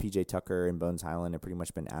well. PJ Tucker and Bones Highland have pretty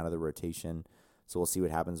much been out of the rotation, so we'll see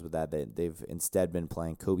what happens with that. They've instead been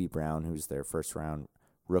playing Kobe Brown, who's their first-round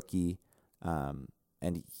rookie.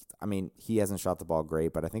 And, he hasn't shot the ball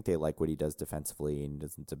great, but I think they like what he does defensively, and he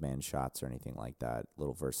doesn't demand shots or anything like that. A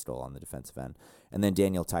little versatile on the defensive end. And then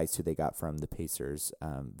Daniel Tice, who they got from the Pacers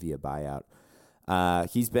via buyout.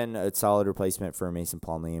 He's been a solid replacement for Mason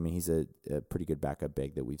Plumlee. I mean, he's a pretty good backup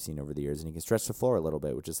big that we've seen over the years, and he can stretch the floor a little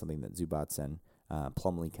bit, which is something that Zubats and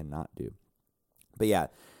Plumlee cannot do. But yeah,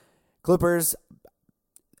 Clippers,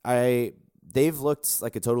 they've looked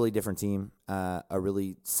like a totally different team, a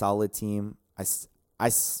really solid team.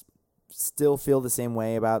 Still feel the same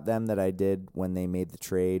way about them that I did when they made the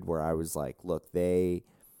trade, where I was like, look, they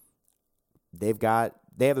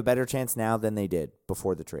have a better chance now than they did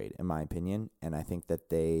before the trade, in my opinion. And I think that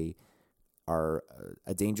they are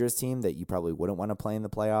a dangerous team that you probably wouldn't want to play in the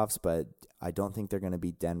playoffs, but I don't think they're going to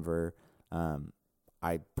beat Denver.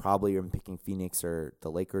 I probably am picking Phoenix or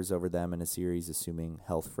the Lakers over them in a series, assuming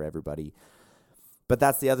health for everybody. But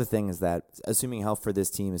that's the other thing, is that assuming health for this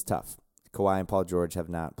team is tough. Kawhi and Paul George have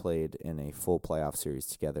not played in a full playoff series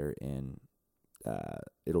together in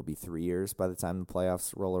it'll be 3 years by the time the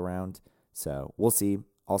playoffs roll around. So we'll see.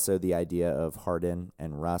 Also, the idea of Harden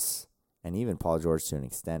and Russ and even Paul George to an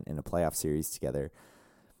extent in a playoff series together,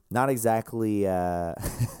 not exactly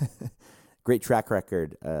great track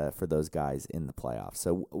record for those guys in the playoffs.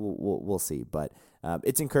 So we'll see. But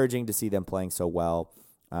it's encouraging to see them playing so well.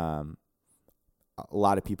 A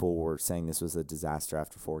lot of people were saying this was a disaster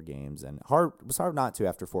after 4 games, and it was hard not to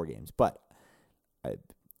after 4 games. But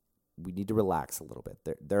we need to relax a little bit.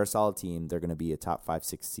 They're a solid team. They're going to be a top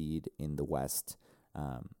 5-6 seed in the West,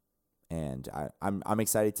 and I'm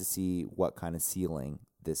excited to see what kind of ceiling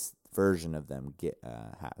this version of them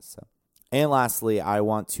has. So. And lastly, I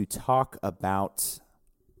want to talk about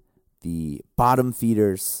the bottom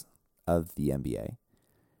feeders of the NBA.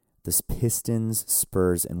 The Pistons,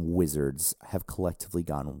 Spurs, and Wizards have collectively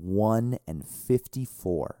gone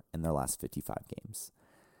 1-54 in their last 55 games.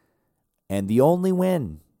 And the only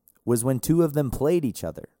win was when 2 of them played each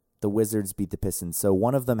other. The Wizards beat the Pistons, so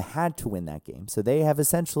one of them had to win that game. So they have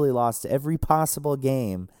essentially lost every possible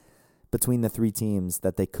game between the 3 teams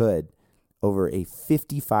that they could over a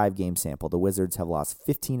 55-game sample. The Wizards have lost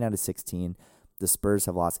 15 out of 16. The Spurs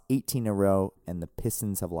have lost 18 in a row, and the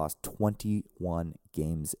Pistons have lost 21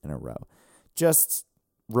 games in a row. Just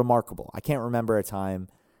remarkable. I can't remember a time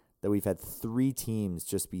that we've had 3 teams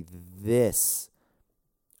just be this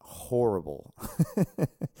horrible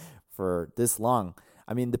for this long.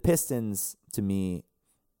 I mean, the Pistons, to me,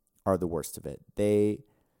 are the worst of it. They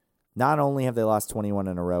not only have they lost 21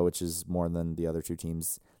 in a row, which is more than the other 2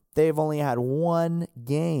 teams, they've only had 1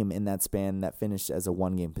 game in that span that finished as a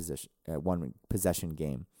one possession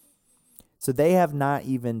game. So they have not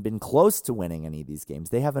even been close to winning any of these games.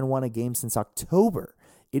 They haven't won a game since October.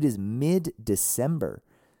 It is mid-December.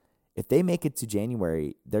 If they make it to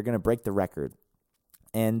January, they're going to break the record.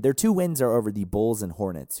 And their 2 wins are over the Bulls and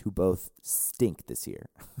Hornets, who both stink this year.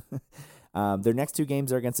 Their next 2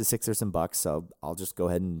 games are against the Sixers and Bucks, so I'll just go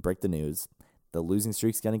ahead and break the news. The losing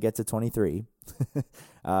streak's going to get to 23.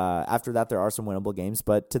 After that, there are some winnable games,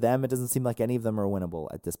 but to them, it doesn't seem like any of them are winnable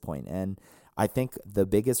at this point. And I think the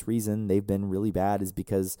biggest reason they've been really bad is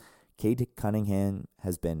because Cade Cunningham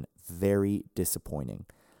has been very disappointing.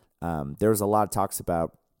 There's a lot of talks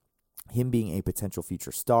about him being a potential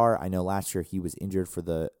future star. I know last year he was injured for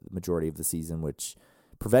the majority of the season, which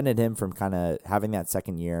prevented him from kind of having that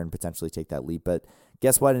second year and potentially take that leap. But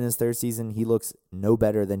guess what? In his third season, he looks no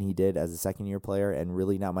better than he did as a second-year player, and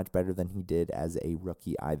really not much better than he did as a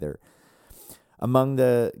rookie either. Among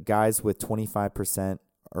the guys with 25%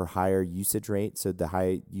 or higher usage rate, so the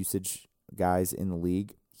high usage guys in the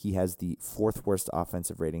league, he has the 4th worst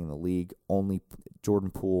offensive rating in the league. Only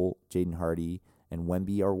Jordan Poole, Jaden Hardy, and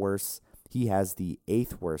Wemby are worse. He has the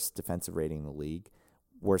 8th worst defensive rating in the league,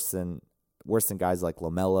 worse than guys like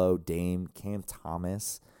LaMelo, Dame, Cam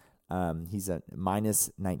Thomas. He's a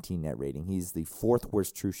minus 19 net rating. He's the 4th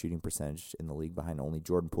worst true shooting percentage in the league, behind only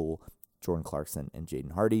Jordan Poole, Jordan Clarkson, and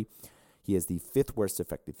Jaden Hardy. He has the 5th worst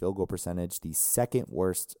effective field goal percentage, the 2nd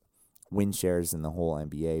worst win shares in the whole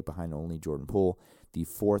NBA, behind only Jordan Poole, the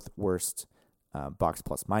 4th worst box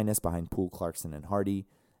plus minus, behind Poole, Clarkson, and Hardy.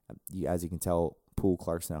 As you can tell, Poole,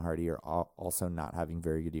 Clarkson, and Hardy are also not having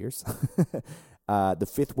very good years. The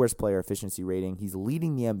 5th worst player efficiency rating. He's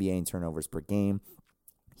leading the NBA in turnovers per game.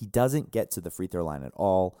 He doesn't get to the free throw line at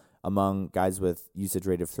all. Among guys with usage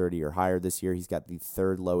rate of 30 or higher this year, he's got the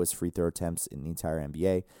 3rd lowest free throw attempts in the entire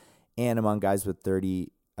NBA. And among guys with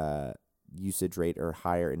 30 usage rate or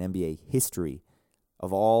higher in NBA history,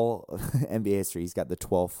 of all NBA history, he's got the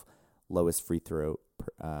 12th lowest free throw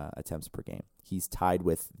attempts per game. He's tied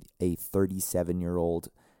with a 37-year-old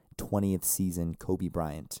 20th season Kobe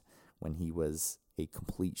Bryant when he was a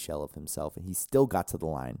complete shell of himself, and he still got to the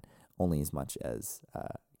line only as much as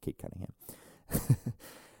Cade Cunningham.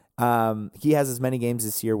 He has as many games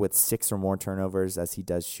this year with 6 or more turnovers as he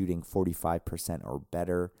does shooting 45% or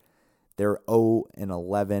better. They're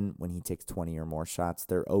 0-11 when he takes 20 or more shots.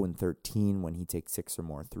 They're 0-13 when he takes 6 or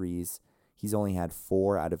more threes. He's only had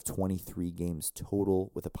 4 out of 23 games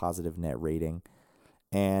total with a positive net rating.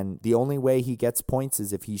 And the only way he gets points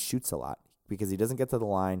is if he shoots a lot, because he doesn't get to the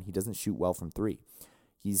line. He doesn't shoot well from 3.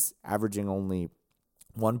 He's averaging only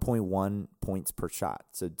 1.1 points per shot.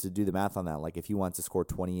 So to do the math on that, like if he wants to score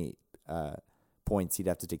 28 points, he'd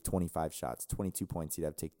have to take 25 shots. 22 points, he'd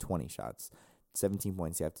have to take 20 shots. 17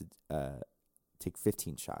 points, he'd have to take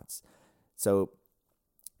 15 shots. So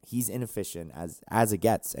he's inefficient as it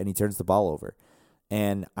gets, and he turns the ball over.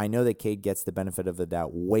 And I know that Cade gets the benefit of the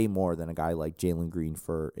doubt way more than a guy like Jalen Green,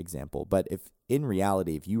 for example. But if in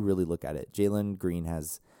reality, if you really look at it, Jalen Green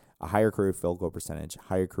has a higher career field goal percentage,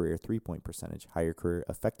 higher career three-point percentage, higher career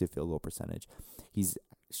effective field goal percentage. He's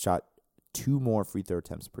shot 2 more free throw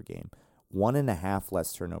attempts per game, 1.5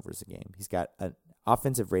 less turnovers a game. He's got an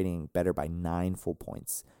offensive rating better by 9 full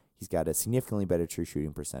points. He's got a significantly better true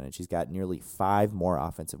shooting percentage. He's got nearly 5 more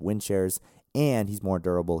offensive win shares, and he's more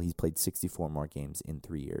durable. He's played 64 more games in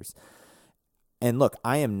 3 years. And look,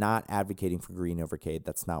 I am not advocating for Green over Cade.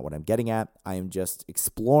 That's not what I'm getting at. I am just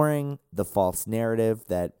exploring the false narrative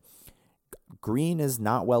that Green is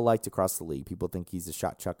not well liked across the league. People think he's a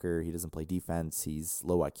shot chucker. He doesn't play defense. He's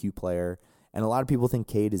low IQ player. And a lot of people think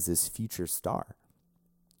Cade is this future star.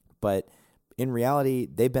 But in reality,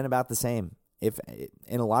 they've been about the same. If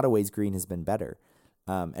in a lot of ways, Green has been better.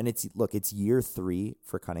 And it's year 3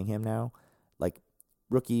 for Cunningham now. Like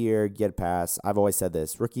rookie year, get a pass. I've always said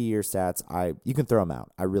this. Rookie year stats, you can throw them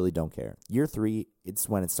out. I really don't care. Year 3, it's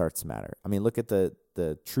when it starts to matter. I mean, look at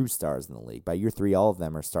the true stars in the league. By year 3, all of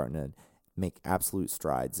them are starting to make absolute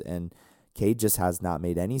strides. And Cade just has not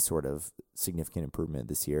made any sort of significant improvement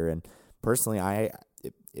this year. And personally,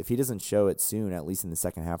 if he doesn't show it soon, at least in the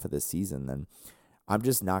second half of this season, then I'm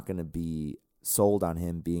just not going to be sold on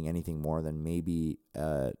him being anything more than maybe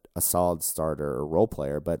a solid starter or role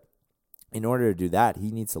player. But in order to do that,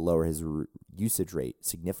 he needs to lower his usage rate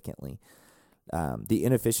significantly. The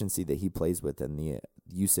inefficiency that he plays with and the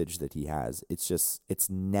usage that he has, it's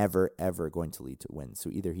never, ever going to lead to wins. So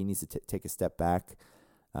either he needs to take a step back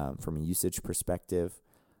from a usage perspective,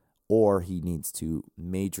 or he needs to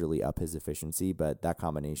majorly up his efficiency. But that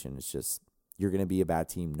combination is just, you're going to be a bad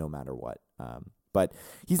team no matter what. But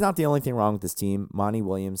he's not the only thing wrong with this team. Monty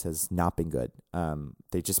Williams has not been good.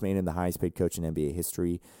 They just made him the highest paid coach in NBA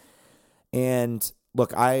history. And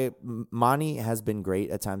look, Monty has been great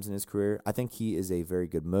at times in his career. I think he is a very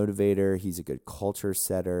good motivator. He's a good culture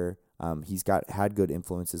setter. He's had good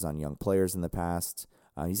influences on young players in the past.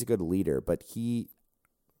 He's a good leader, but he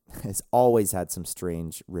has always had some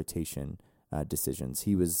strange rotation decisions.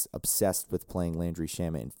 He was obsessed with playing Landry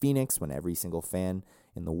Shamet in Phoenix when every single fan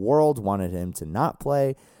in the world wanted him to not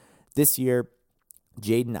play. This year,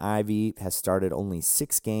 Jaden Ivey has started only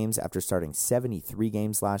 6 games after starting 73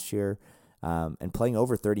 games last year and playing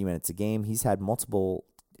over 30 minutes a game. He's had multiple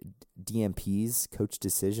DMPs, coach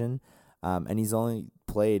decision, and he's only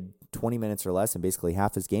played 20 minutes or less in basically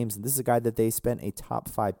half his games. And this is a guy that they spent a top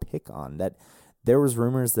 5 pick on. That there was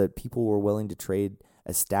rumors that people were willing to trade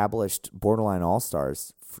established borderline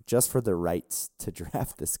all-stars just for the rights to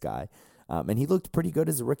draft this guy. And he looked pretty good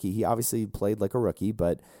as a rookie. He obviously played like a rookie,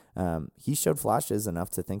 but he showed flashes enough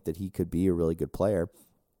to think that he could be a really good player.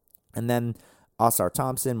 And then Oscar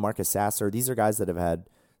Thompson, Marcus Sasser, these are guys that have had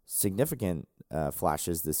significant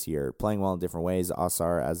flashes this year, playing well in different ways.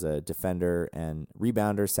 Oscar as a defender and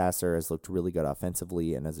rebounder. Sasser has looked really good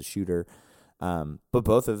offensively and as a shooter. But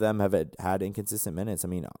both of them have had inconsistent minutes. I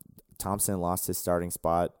mean, Thompson lost his starting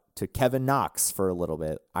spot to Kevin Knox for a little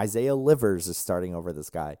bit. Isaiah Livers is starting over this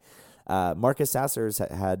guy. Marcus Sasser's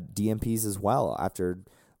had DMPs as well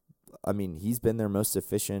he's been their most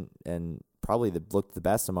efficient and probably looked the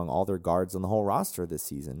best among all their guards on the whole roster this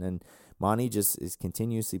season. And Monty just is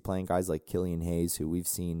continuously playing guys like Killian Hayes, who we've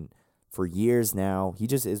seen for years now. He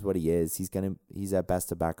just is what he is. He's at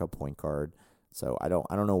best a backup point guard. So I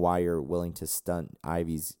don't know why you're willing to stunt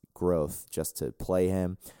Ivey's growth just to play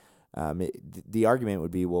him. The argument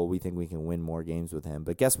would be, well, we think we can win more games with him.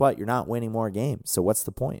 But guess what? You're not winning more games. So what's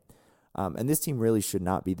the point? And this team really should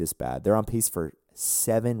not be this bad. They're on pace for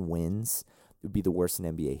 7 wins. It would be the worst in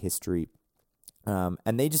NBA history.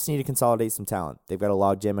 And they just need to consolidate some talent. They've got a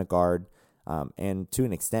logjam at guard and to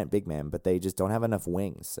an extent big man, but they just don't have enough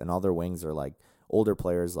wings. And all their wings are like older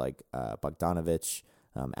players like Bogdanovich,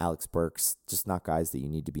 Alex Burks, just not guys that you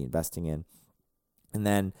need to be investing in. And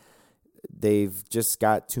then they've just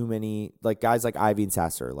got too many, like guys like Ivey and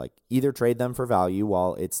Sasser, like either trade them for value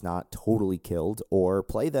while it's not totally killed, or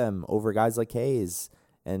play them over guys like Hayes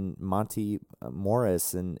and Monty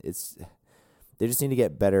Morris. And they just need to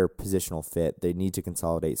get better positional fit. They need to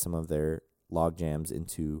consolidate some of their log jams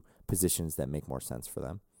into positions that make more sense for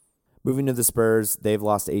them. Moving to the Spurs, they've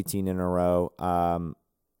lost 18 in a row.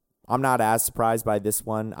 I'm not as surprised by this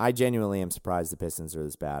one. I genuinely am surprised the Pistons are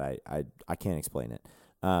this bad. I can't explain it.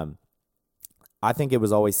 I think it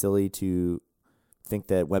was always silly to think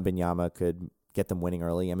that Wembanyama could get them winning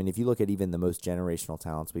early. I mean, if you look at even the most generational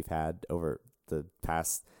talents we've had over the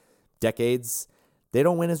past decades, they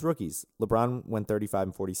don't win as rookies. LeBron went 35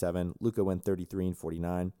 and 47. Luka went 33 and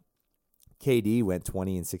 49. KD went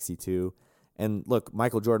 20 and 62. And look,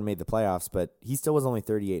 Michael Jordan made the playoffs, but he still was only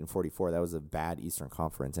 38 and 44. That was a bad Eastern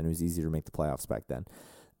Conference, and it was easier to make the playoffs back then.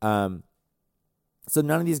 So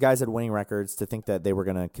none of these guys had winning records. To think that they were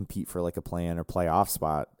going to compete for like a play-in or playoff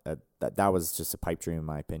spot, that was just a pipe dream in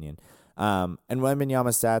my opinion. And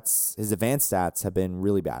Wembanyama's stats, his advanced stats have been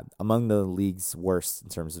really bad, among the league's worst in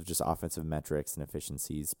terms of just offensive metrics and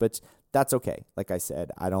efficiencies. But that's okay. Like I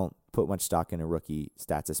said, I don't put much stock into rookie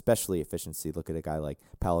stats, especially efficiency. Look at a guy like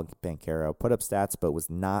Paolo Banchero, put up stats but was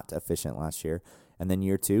not efficient last year. And then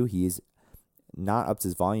year two, he's not upped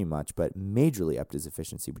his volume much, but majorly upped his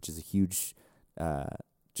efficiency, which is a huge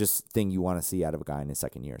just thing you want to see out of a guy in his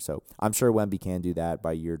second year. So I'm sure Wemby can do that.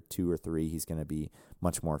 By year 2 or 3, he's going to be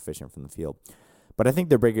much more efficient from the field. But I think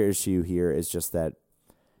the bigger issue here is just that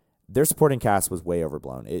their supporting cast was way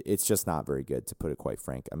overblown. It's just not very good, to put it quite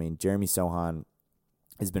frank. I mean, Jeremy Sohan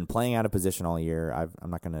has been playing out of position all year. I'm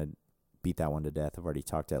not going to beat that one to death. I've already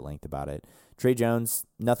talked at length about it. Trey Jones,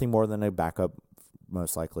 nothing more than a backup,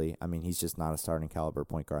 most likely. I mean, he's just not a starting caliber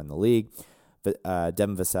point guard in the league.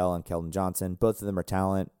 Devin Vassell and Keldon Johnson, both of them are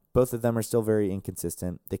talent. Both of them are still very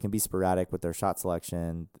inconsistent. They can be sporadic with their shot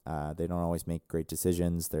selection. They don't always make great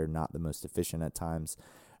decisions. They're not the most efficient at times.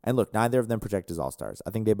 And look, neither of them project as all-stars.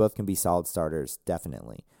 I think they both can be solid starters,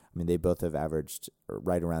 definitely. I mean, they both have averaged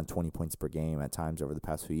right around 20 points per game at times over the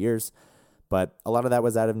past few years. But a lot of that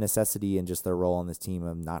was out of necessity and just their role on this team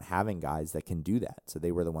of not having guys that can do that. So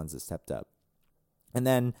they were the ones that stepped up. And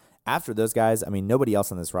then after those guys, I mean, nobody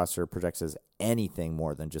else on this roster projects as anything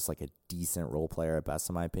more than just like a decent role player at best,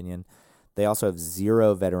 in my opinion. They also have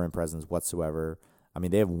zero veteran presence whatsoever. I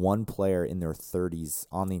mean, they have one player in their 30s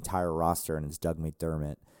on the entire roster, and it's Doug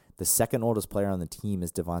McDermott. The second oldest player on the team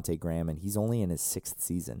is Devontae Graham, and he's only in his 6th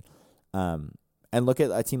season. And look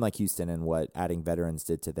at a team like Houston and what adding veterans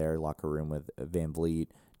did to their locker room with Van Vliet,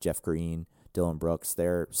 Jeff Green, Dylan Brooks.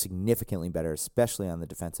 They're significantly better, especially on the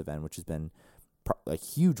defensive end, which has been a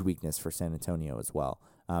huge weakness for San Antonio as well.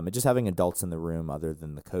 And just having adults in the room other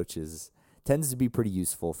than the coaches tends to be pretty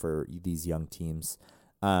useful for these young teams.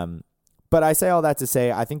 But I say all that to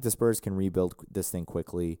say, I think the Spurs can rebuild this thing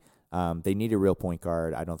quickly. They need a real point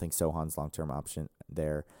guard. I don't think Sohan's long-term option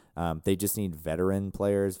there. They just need veteran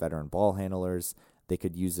players, veteran ball handlers. They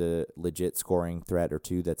could use a legit scoring threat or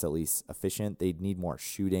two that's at least efficient. They need more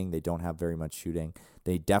shooting. They don't have very much shooting.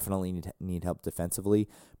 They definitely need help defensively.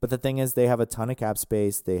 But the thing is, they have a ton of cap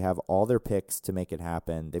space. They have all their picks to make it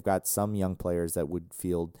happen. They've got some young players that would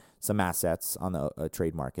field some assets on the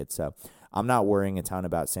trade market. So I'm not worrying a ton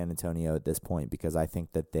about San Antonio at this point because I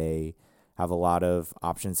think that they have a lot of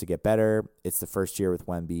options to get better. It's the first year with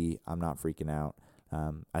Wemby. I'm not freaking out.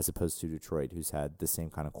 As opposed to Detroit, who's had the same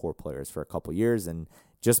kind of core players for a couple years and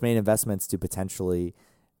just made investments to potentially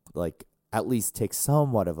like at least take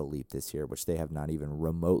somewhat of a leap this year, which they have not even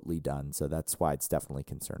remotely done. So that's why it's definitely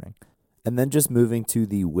concerning. And then just moving to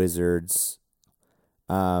the Wizards.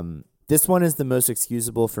 This one is the most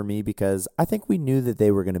excusable for me because I think we knew that they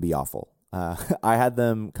were going to be awful. I had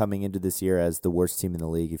them coming into this year as the worst team in the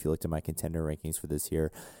league. If you looked at my contender rankings for this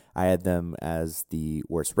year, I had them as the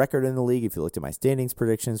worst record in the league. If you looked at my standings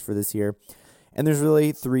predictions for this year, and there's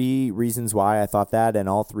really 3 reasons why I thought that, and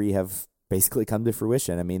all 3 have basically come to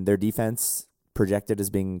fruition. I mean, their defense projected as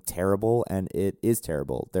being terrible, and it is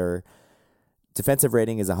terrible. Their defensive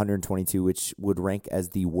rating is 122, which would rank as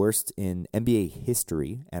the worst in NBA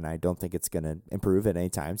history, and I don't think it's going to improve at any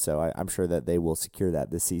time, so I'm sure that they will secure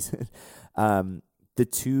that this season. The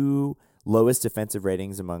 2 lowest defensive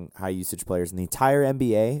ratings among high-usage players in the entire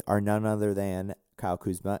NBA are none other than Kyle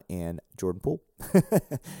Kuzma and Jordan Poole.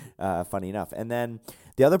 Funny enough. And then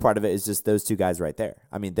the other part of it is just those 2 guys right there.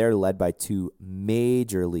 I mean, they're led by 2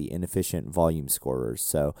 majorly inefficient volume scorers,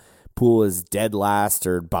 so Poole is dead last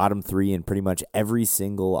or bottom 3 in pretty much every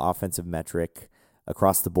single offensive metric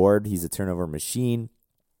across the board. He's a turnover machine.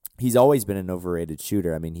 He's always been an overrated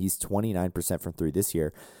shooter. I mean, he's 29% from 3 this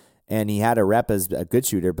year, and he had a rep as a good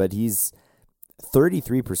shooter, but he's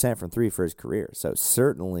 33% from 3 for his career. So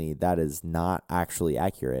certainly that is not actually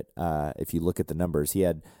accurate. If you look at the numbers, he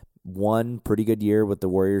had one pretty good year with the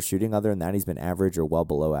Warriors shooting. Other than that, he's been average or well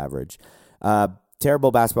below average.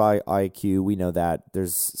 Terrible basketball IQ. We know that.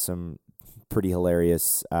 There's some pretty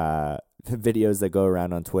hilarious videos that go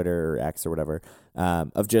around on Twitter or X or whatever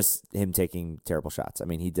of just him taking terrible shots. I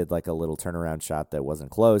mean, he did like a little turnaround shot that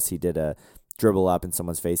wasn't close. He did a dribble up in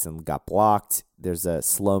someone's face and got blocked. There's a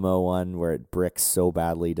slow-mo one where it bricks so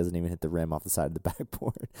badly he doesn't even hit the rim off the side of the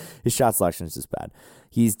backboard. His shot selection is just bad.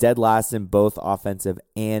 He's dead last in both offensive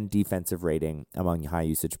and defensive rating among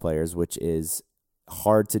high-usage players, which is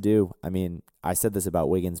hard to do. I mean, I said this about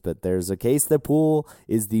Wiggins, but there's a case that Poole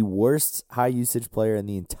is the worst high-usage player in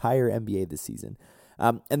the entire NBA this season.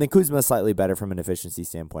 And then Kuzma is slightly better from an efficiency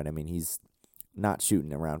standpoint. I mean, he's not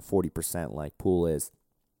shooting around 40% like Poole is.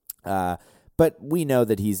 But we know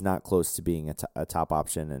that he's not close to being a top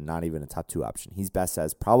option and not even a top 2 option. He's best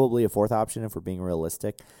as probably a 4th option if we're being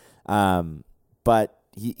realistic. But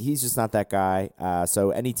he's just not that guy.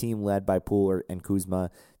 So any team led by Poole and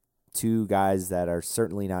Kuzma, 2 guys that are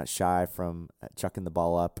certainly not shy from chucking the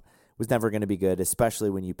ball up, was never going to be good,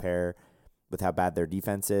 especially when you pair with how bad their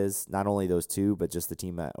defense is. Not only those 2, but just the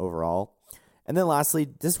team overall. And then lastly,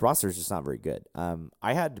 this roster is just not very good.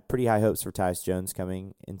 I had pretty high hopes for Tyus Jones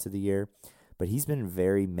coming into the year, but he's been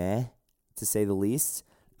very meh, to say the least.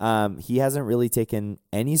 He hasn't really taken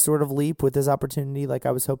any sort of leap with his opportunity like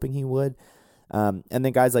I was hoping he would. And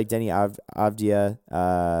then guys like Denny Avdia,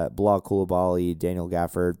 Bilal Coulibaly, Daniel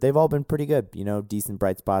Gafford, they've all been pretty good, decent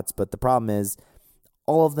bright spots. But the problem is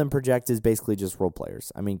all of them project as basically just role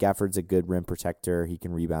players. I mean, Gafford's a good rim protector. He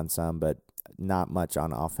can rebound some, but not much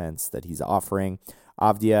on offense that he's offering.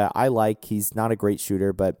 Avdia, I like. He's not a great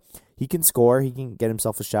shooter, but he can score. He can get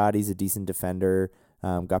himself a shot. He's a decent defender.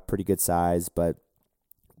 Got pretty good size, but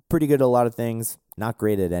pretty good at a lot of things. Not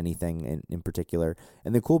great at anything in particular.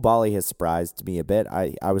 And then Coulibaly has surprised me a bit.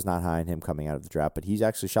 I was not high on him coming out of the draft, but he's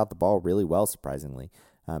actually shot the ball really well, surprisingly,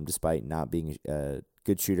 despite not being a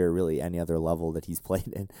good shooter really any other level that he's played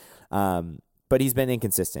in. But he's been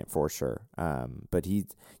inconsistent for sure. But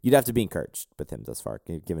you'd have to be encouraged with him thus far,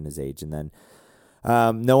 given his age. And then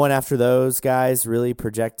no one after those guys really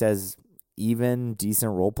project as even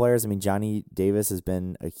decent role players. I mean, Johnny Davis has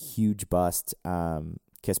been a huge bust.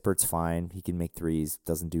 Kispert's fine. He can make threes.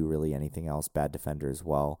 Doesn't do really anything else. Bad defender as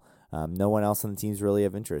well. No one else on the team's really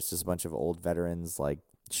of interest. Just a bunch of old veterans like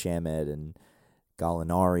Shamet and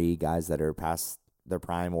Gallinari, guys that are past their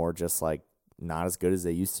prime or just like not as good as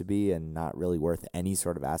they used to be and not really worth any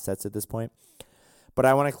sort of assets at this point. But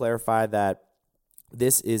I want to clarify that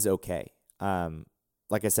this is okay.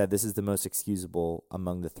 Like I said, this is the most excusable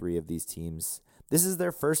among the 3 of these teams. This is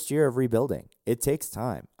their first year of rebuilding. It takes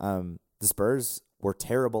time. The Spurs were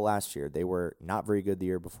terrible last year. They were not very good the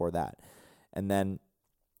year before that. And then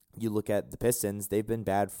you look at the Pistons, they've been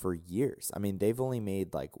bad for years. I mean, they've only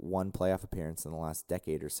made like 1 playoff appearance in the last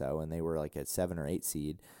decade or so, and they were like a 7 or 8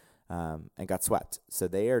 seed and got swept. So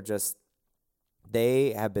they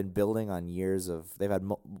have been building on years of, they've had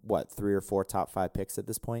 3 or 4 top 5 picks at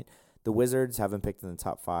this point. The Wizards haven't picked in the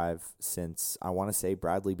top 5 since, I want to say,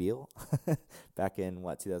 Bradley Beal back in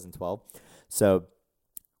 2012. So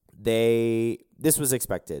this was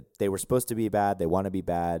expected. They were supposed to be bad. They want to be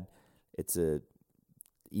bad. It's a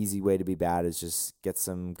easy way to be bad is just get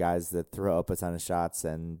some guys that throw up a ton of shots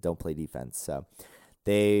and don't play defense. So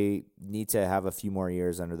they need to have a few more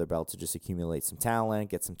years under their belt to just accumulate some talent,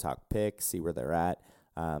 get some top picks, see where they're at.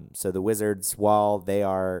 So the Wizards, while they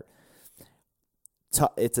are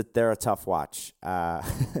they're a tough watch,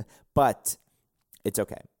 but it's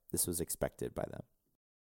okay. This was expected by them.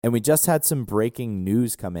 And we just had some breaking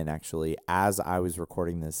news come in, actually, as I was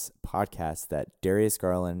recording this podcast, that Darius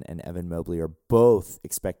Garland and Evan Mobley are both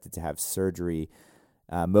expected to have surgery.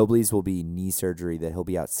 Mobley's will be knee surgery that he'll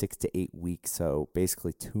be out 6 to 8 weeks, so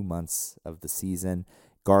basically 2 months of the season.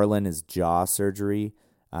 Garland is jaw surgery,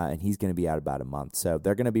 and he's going to be out about a month. So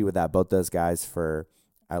they're going to be without both those guys for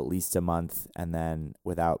at least a month, and then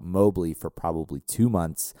without Mobley for probably 2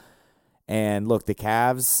 months. And look, the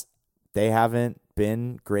Cavs, they haven't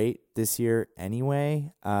been great this year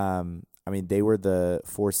anyway. I mean, they were the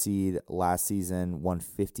 4 seed last season, won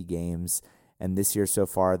 50 games, and this year so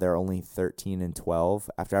far they're only 13-12.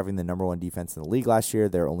 After having the number 1 defense in the league last year,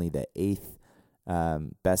 they're only the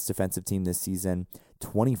 8th best defensive team this season,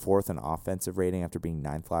 24th in offensive rating after being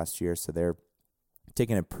 9th last year. So they're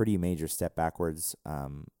taking a pretty major step backwards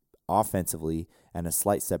offensively and a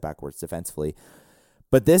slight step backwards defensively.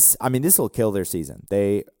 But this will kill their season.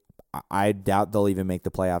 I doubt they'll even make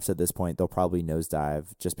the playoffs at this point. They'll probably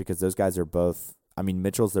nosedive just because those guys are both, I mean,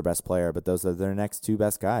 Mitchell's their best player, but those are their next 2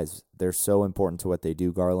 best guys. They're so important to what they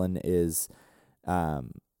do. Garland is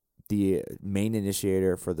the main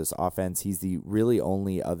initiator for this offense. He's the really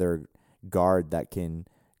only other guard that can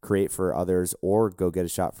create for others or go get a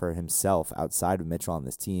shot for himself outside of Mitchell on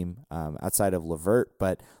this team, outside of LeVert.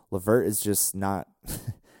 But LeVert is just not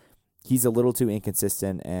 – he's a little too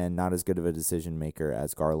inconsistent and not as good of a decision maker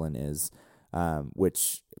as Garland is,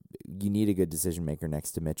 which you need a good decision maker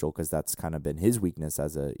next to Mitchell because that's kind of been his weakness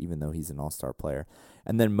even though he's an all-star player.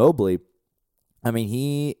 And then Mobley, I mean,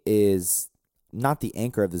 he is not the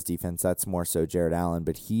anchor of this defense. That's more so Jared Allen,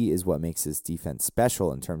 but he is what makes his defense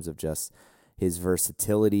special in terms of just his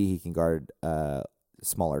versatility. He can guard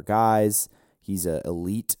smaller guys. He's an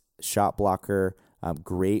elite shot blocker,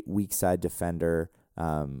 great weak side defender,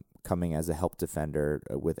 coming as a help defender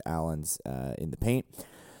with Allen's in the paint.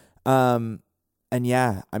 And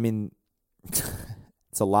yeah, I mean,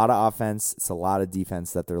 it's a lot of offense. It's a lot of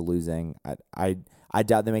defense that they're losing. I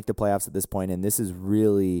doubt they make the playoffs at this point, and this is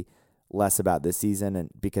really less about this season, and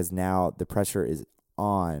because now the pressure is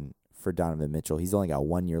on for Donovan Mitchell. He's only got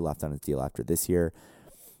 1 year left on his deal after this year.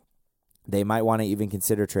 They might want to even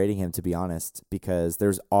consider trading him, to be honest, because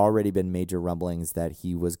there's already been major rumblings that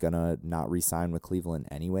he was going to not re-sign with Cleveland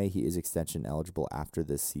anyway. He is extension eligible after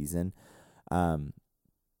this season.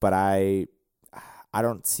 But I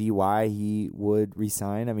don't see why he would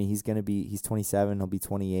re-sign. I mean, he's 27. He'll be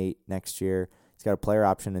 28 next year. He's got a player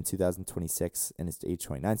option in 2026 in his age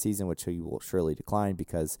 29 season, which he will surely decline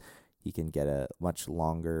because he can get a much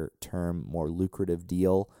longer term, more lucrative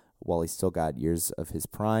deal while he's still got years of his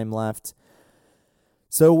prime left.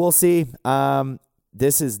 So we'll see.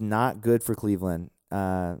 This is not good for Cleveland,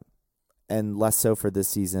 and less so for this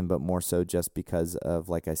season, but more so just because of,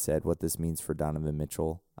 like I said, what this means for Donovan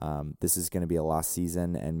Mitchell. This is going to be a lost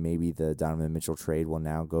season, and maybe the Donovan Mitchell trade will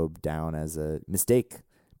now go down as a mistake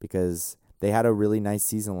because they had a really nice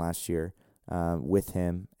season last year with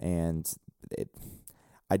him, and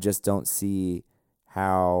I just don't see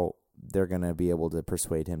how they're going to be able to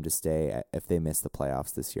persuade him to stay if they miss the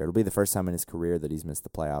playoffs this year. It'll be the first time in his career that he's missed the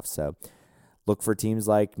playoffs. So look for teams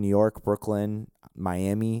like New York, Brooklyn,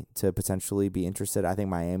 Miami to potentially be interested. I think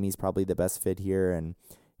Miami's probably the best fit here, and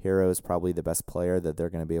Hero is probably the best player that they're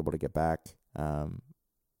going to be able to get back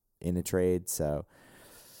in a trade. So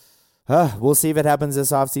we'll see if it happens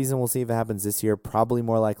this offseason. We'll see if it happens this year. Probably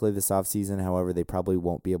more likely this offseason. However, they probably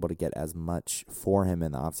won't be able to get as much for him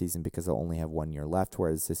in the offseason because they'll only have 1 year left,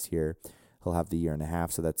 whereas this year he'll have the year and a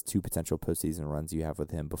half. So that's 2 potential postseason runs you have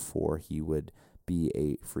with him before he would be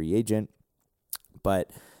a free agent.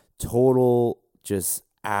 But total just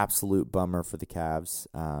absolute bummer for the Cavs.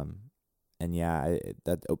 And yeah,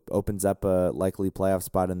 that opens up a likely playoff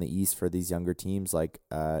spot in the East for these younger teams like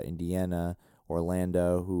Indiana,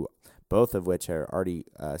 Orlando, who both of which are already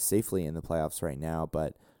safely in the playoffs right now.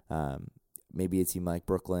 But maybe a team like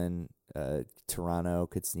Brooklyn, Toronto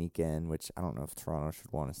could sneak in, which I don't know if Toronto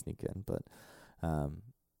should want to sneak in. But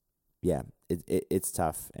yeah, it's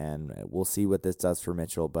tough, and we'll see what this does for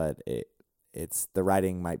Mitchell. But it's the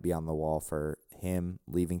writing might be on the wall for him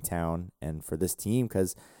leaving town and for this team,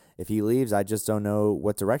 because if he leaves, I just don't know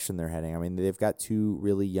what direction they're heading. I mean, they've got 2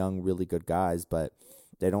 really young, really good guys, but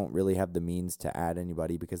they don't really have the means to add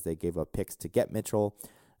anybody because they gave up picks to get Mitchell.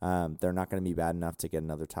 They're not going to be bad enough to get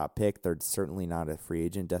another top pick. They're certainly not a free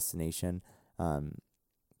agent destination.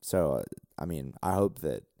 So, I mean, I hope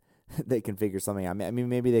that they can figure something out. I mean,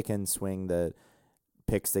 maybe they can swing the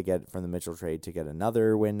picks they get from the Mitchell trade to get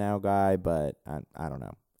another win now guy, but I don't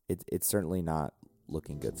know. It's certainly not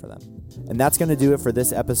looking good for them. And that's going to do it for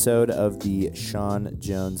this episode of the Sean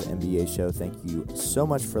Jones NBA show. Thank you so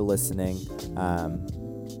much for listening.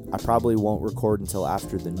 I probably won't record until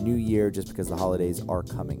after the new year just because the holidays are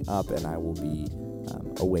coming up and I will be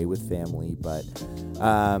away with family, but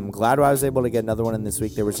glad I was able to get another one in this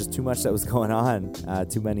week. There was just too much that was going on,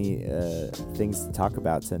 too many things to talk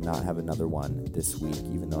about to not have another one this week,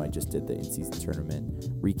 even though I just did the in-season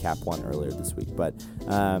tournament recap one earlier this week. But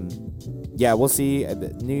yeah, we'll see.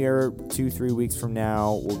 New Year, 2-3 weeks from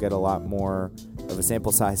now, we'll get a lot more of a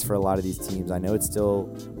sample size for a lot of these teams. I know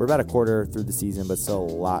we're about a quarter through the season, but still a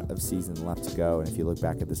lot of season left to go. And if you look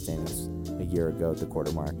back at the standings a year ago at the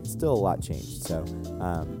quarter mark, still a lot changed. So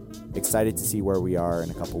excited to see where we are in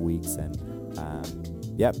a couple weeks. And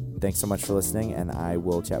yep, thanks so much for listening, and I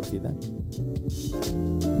will chat with you then.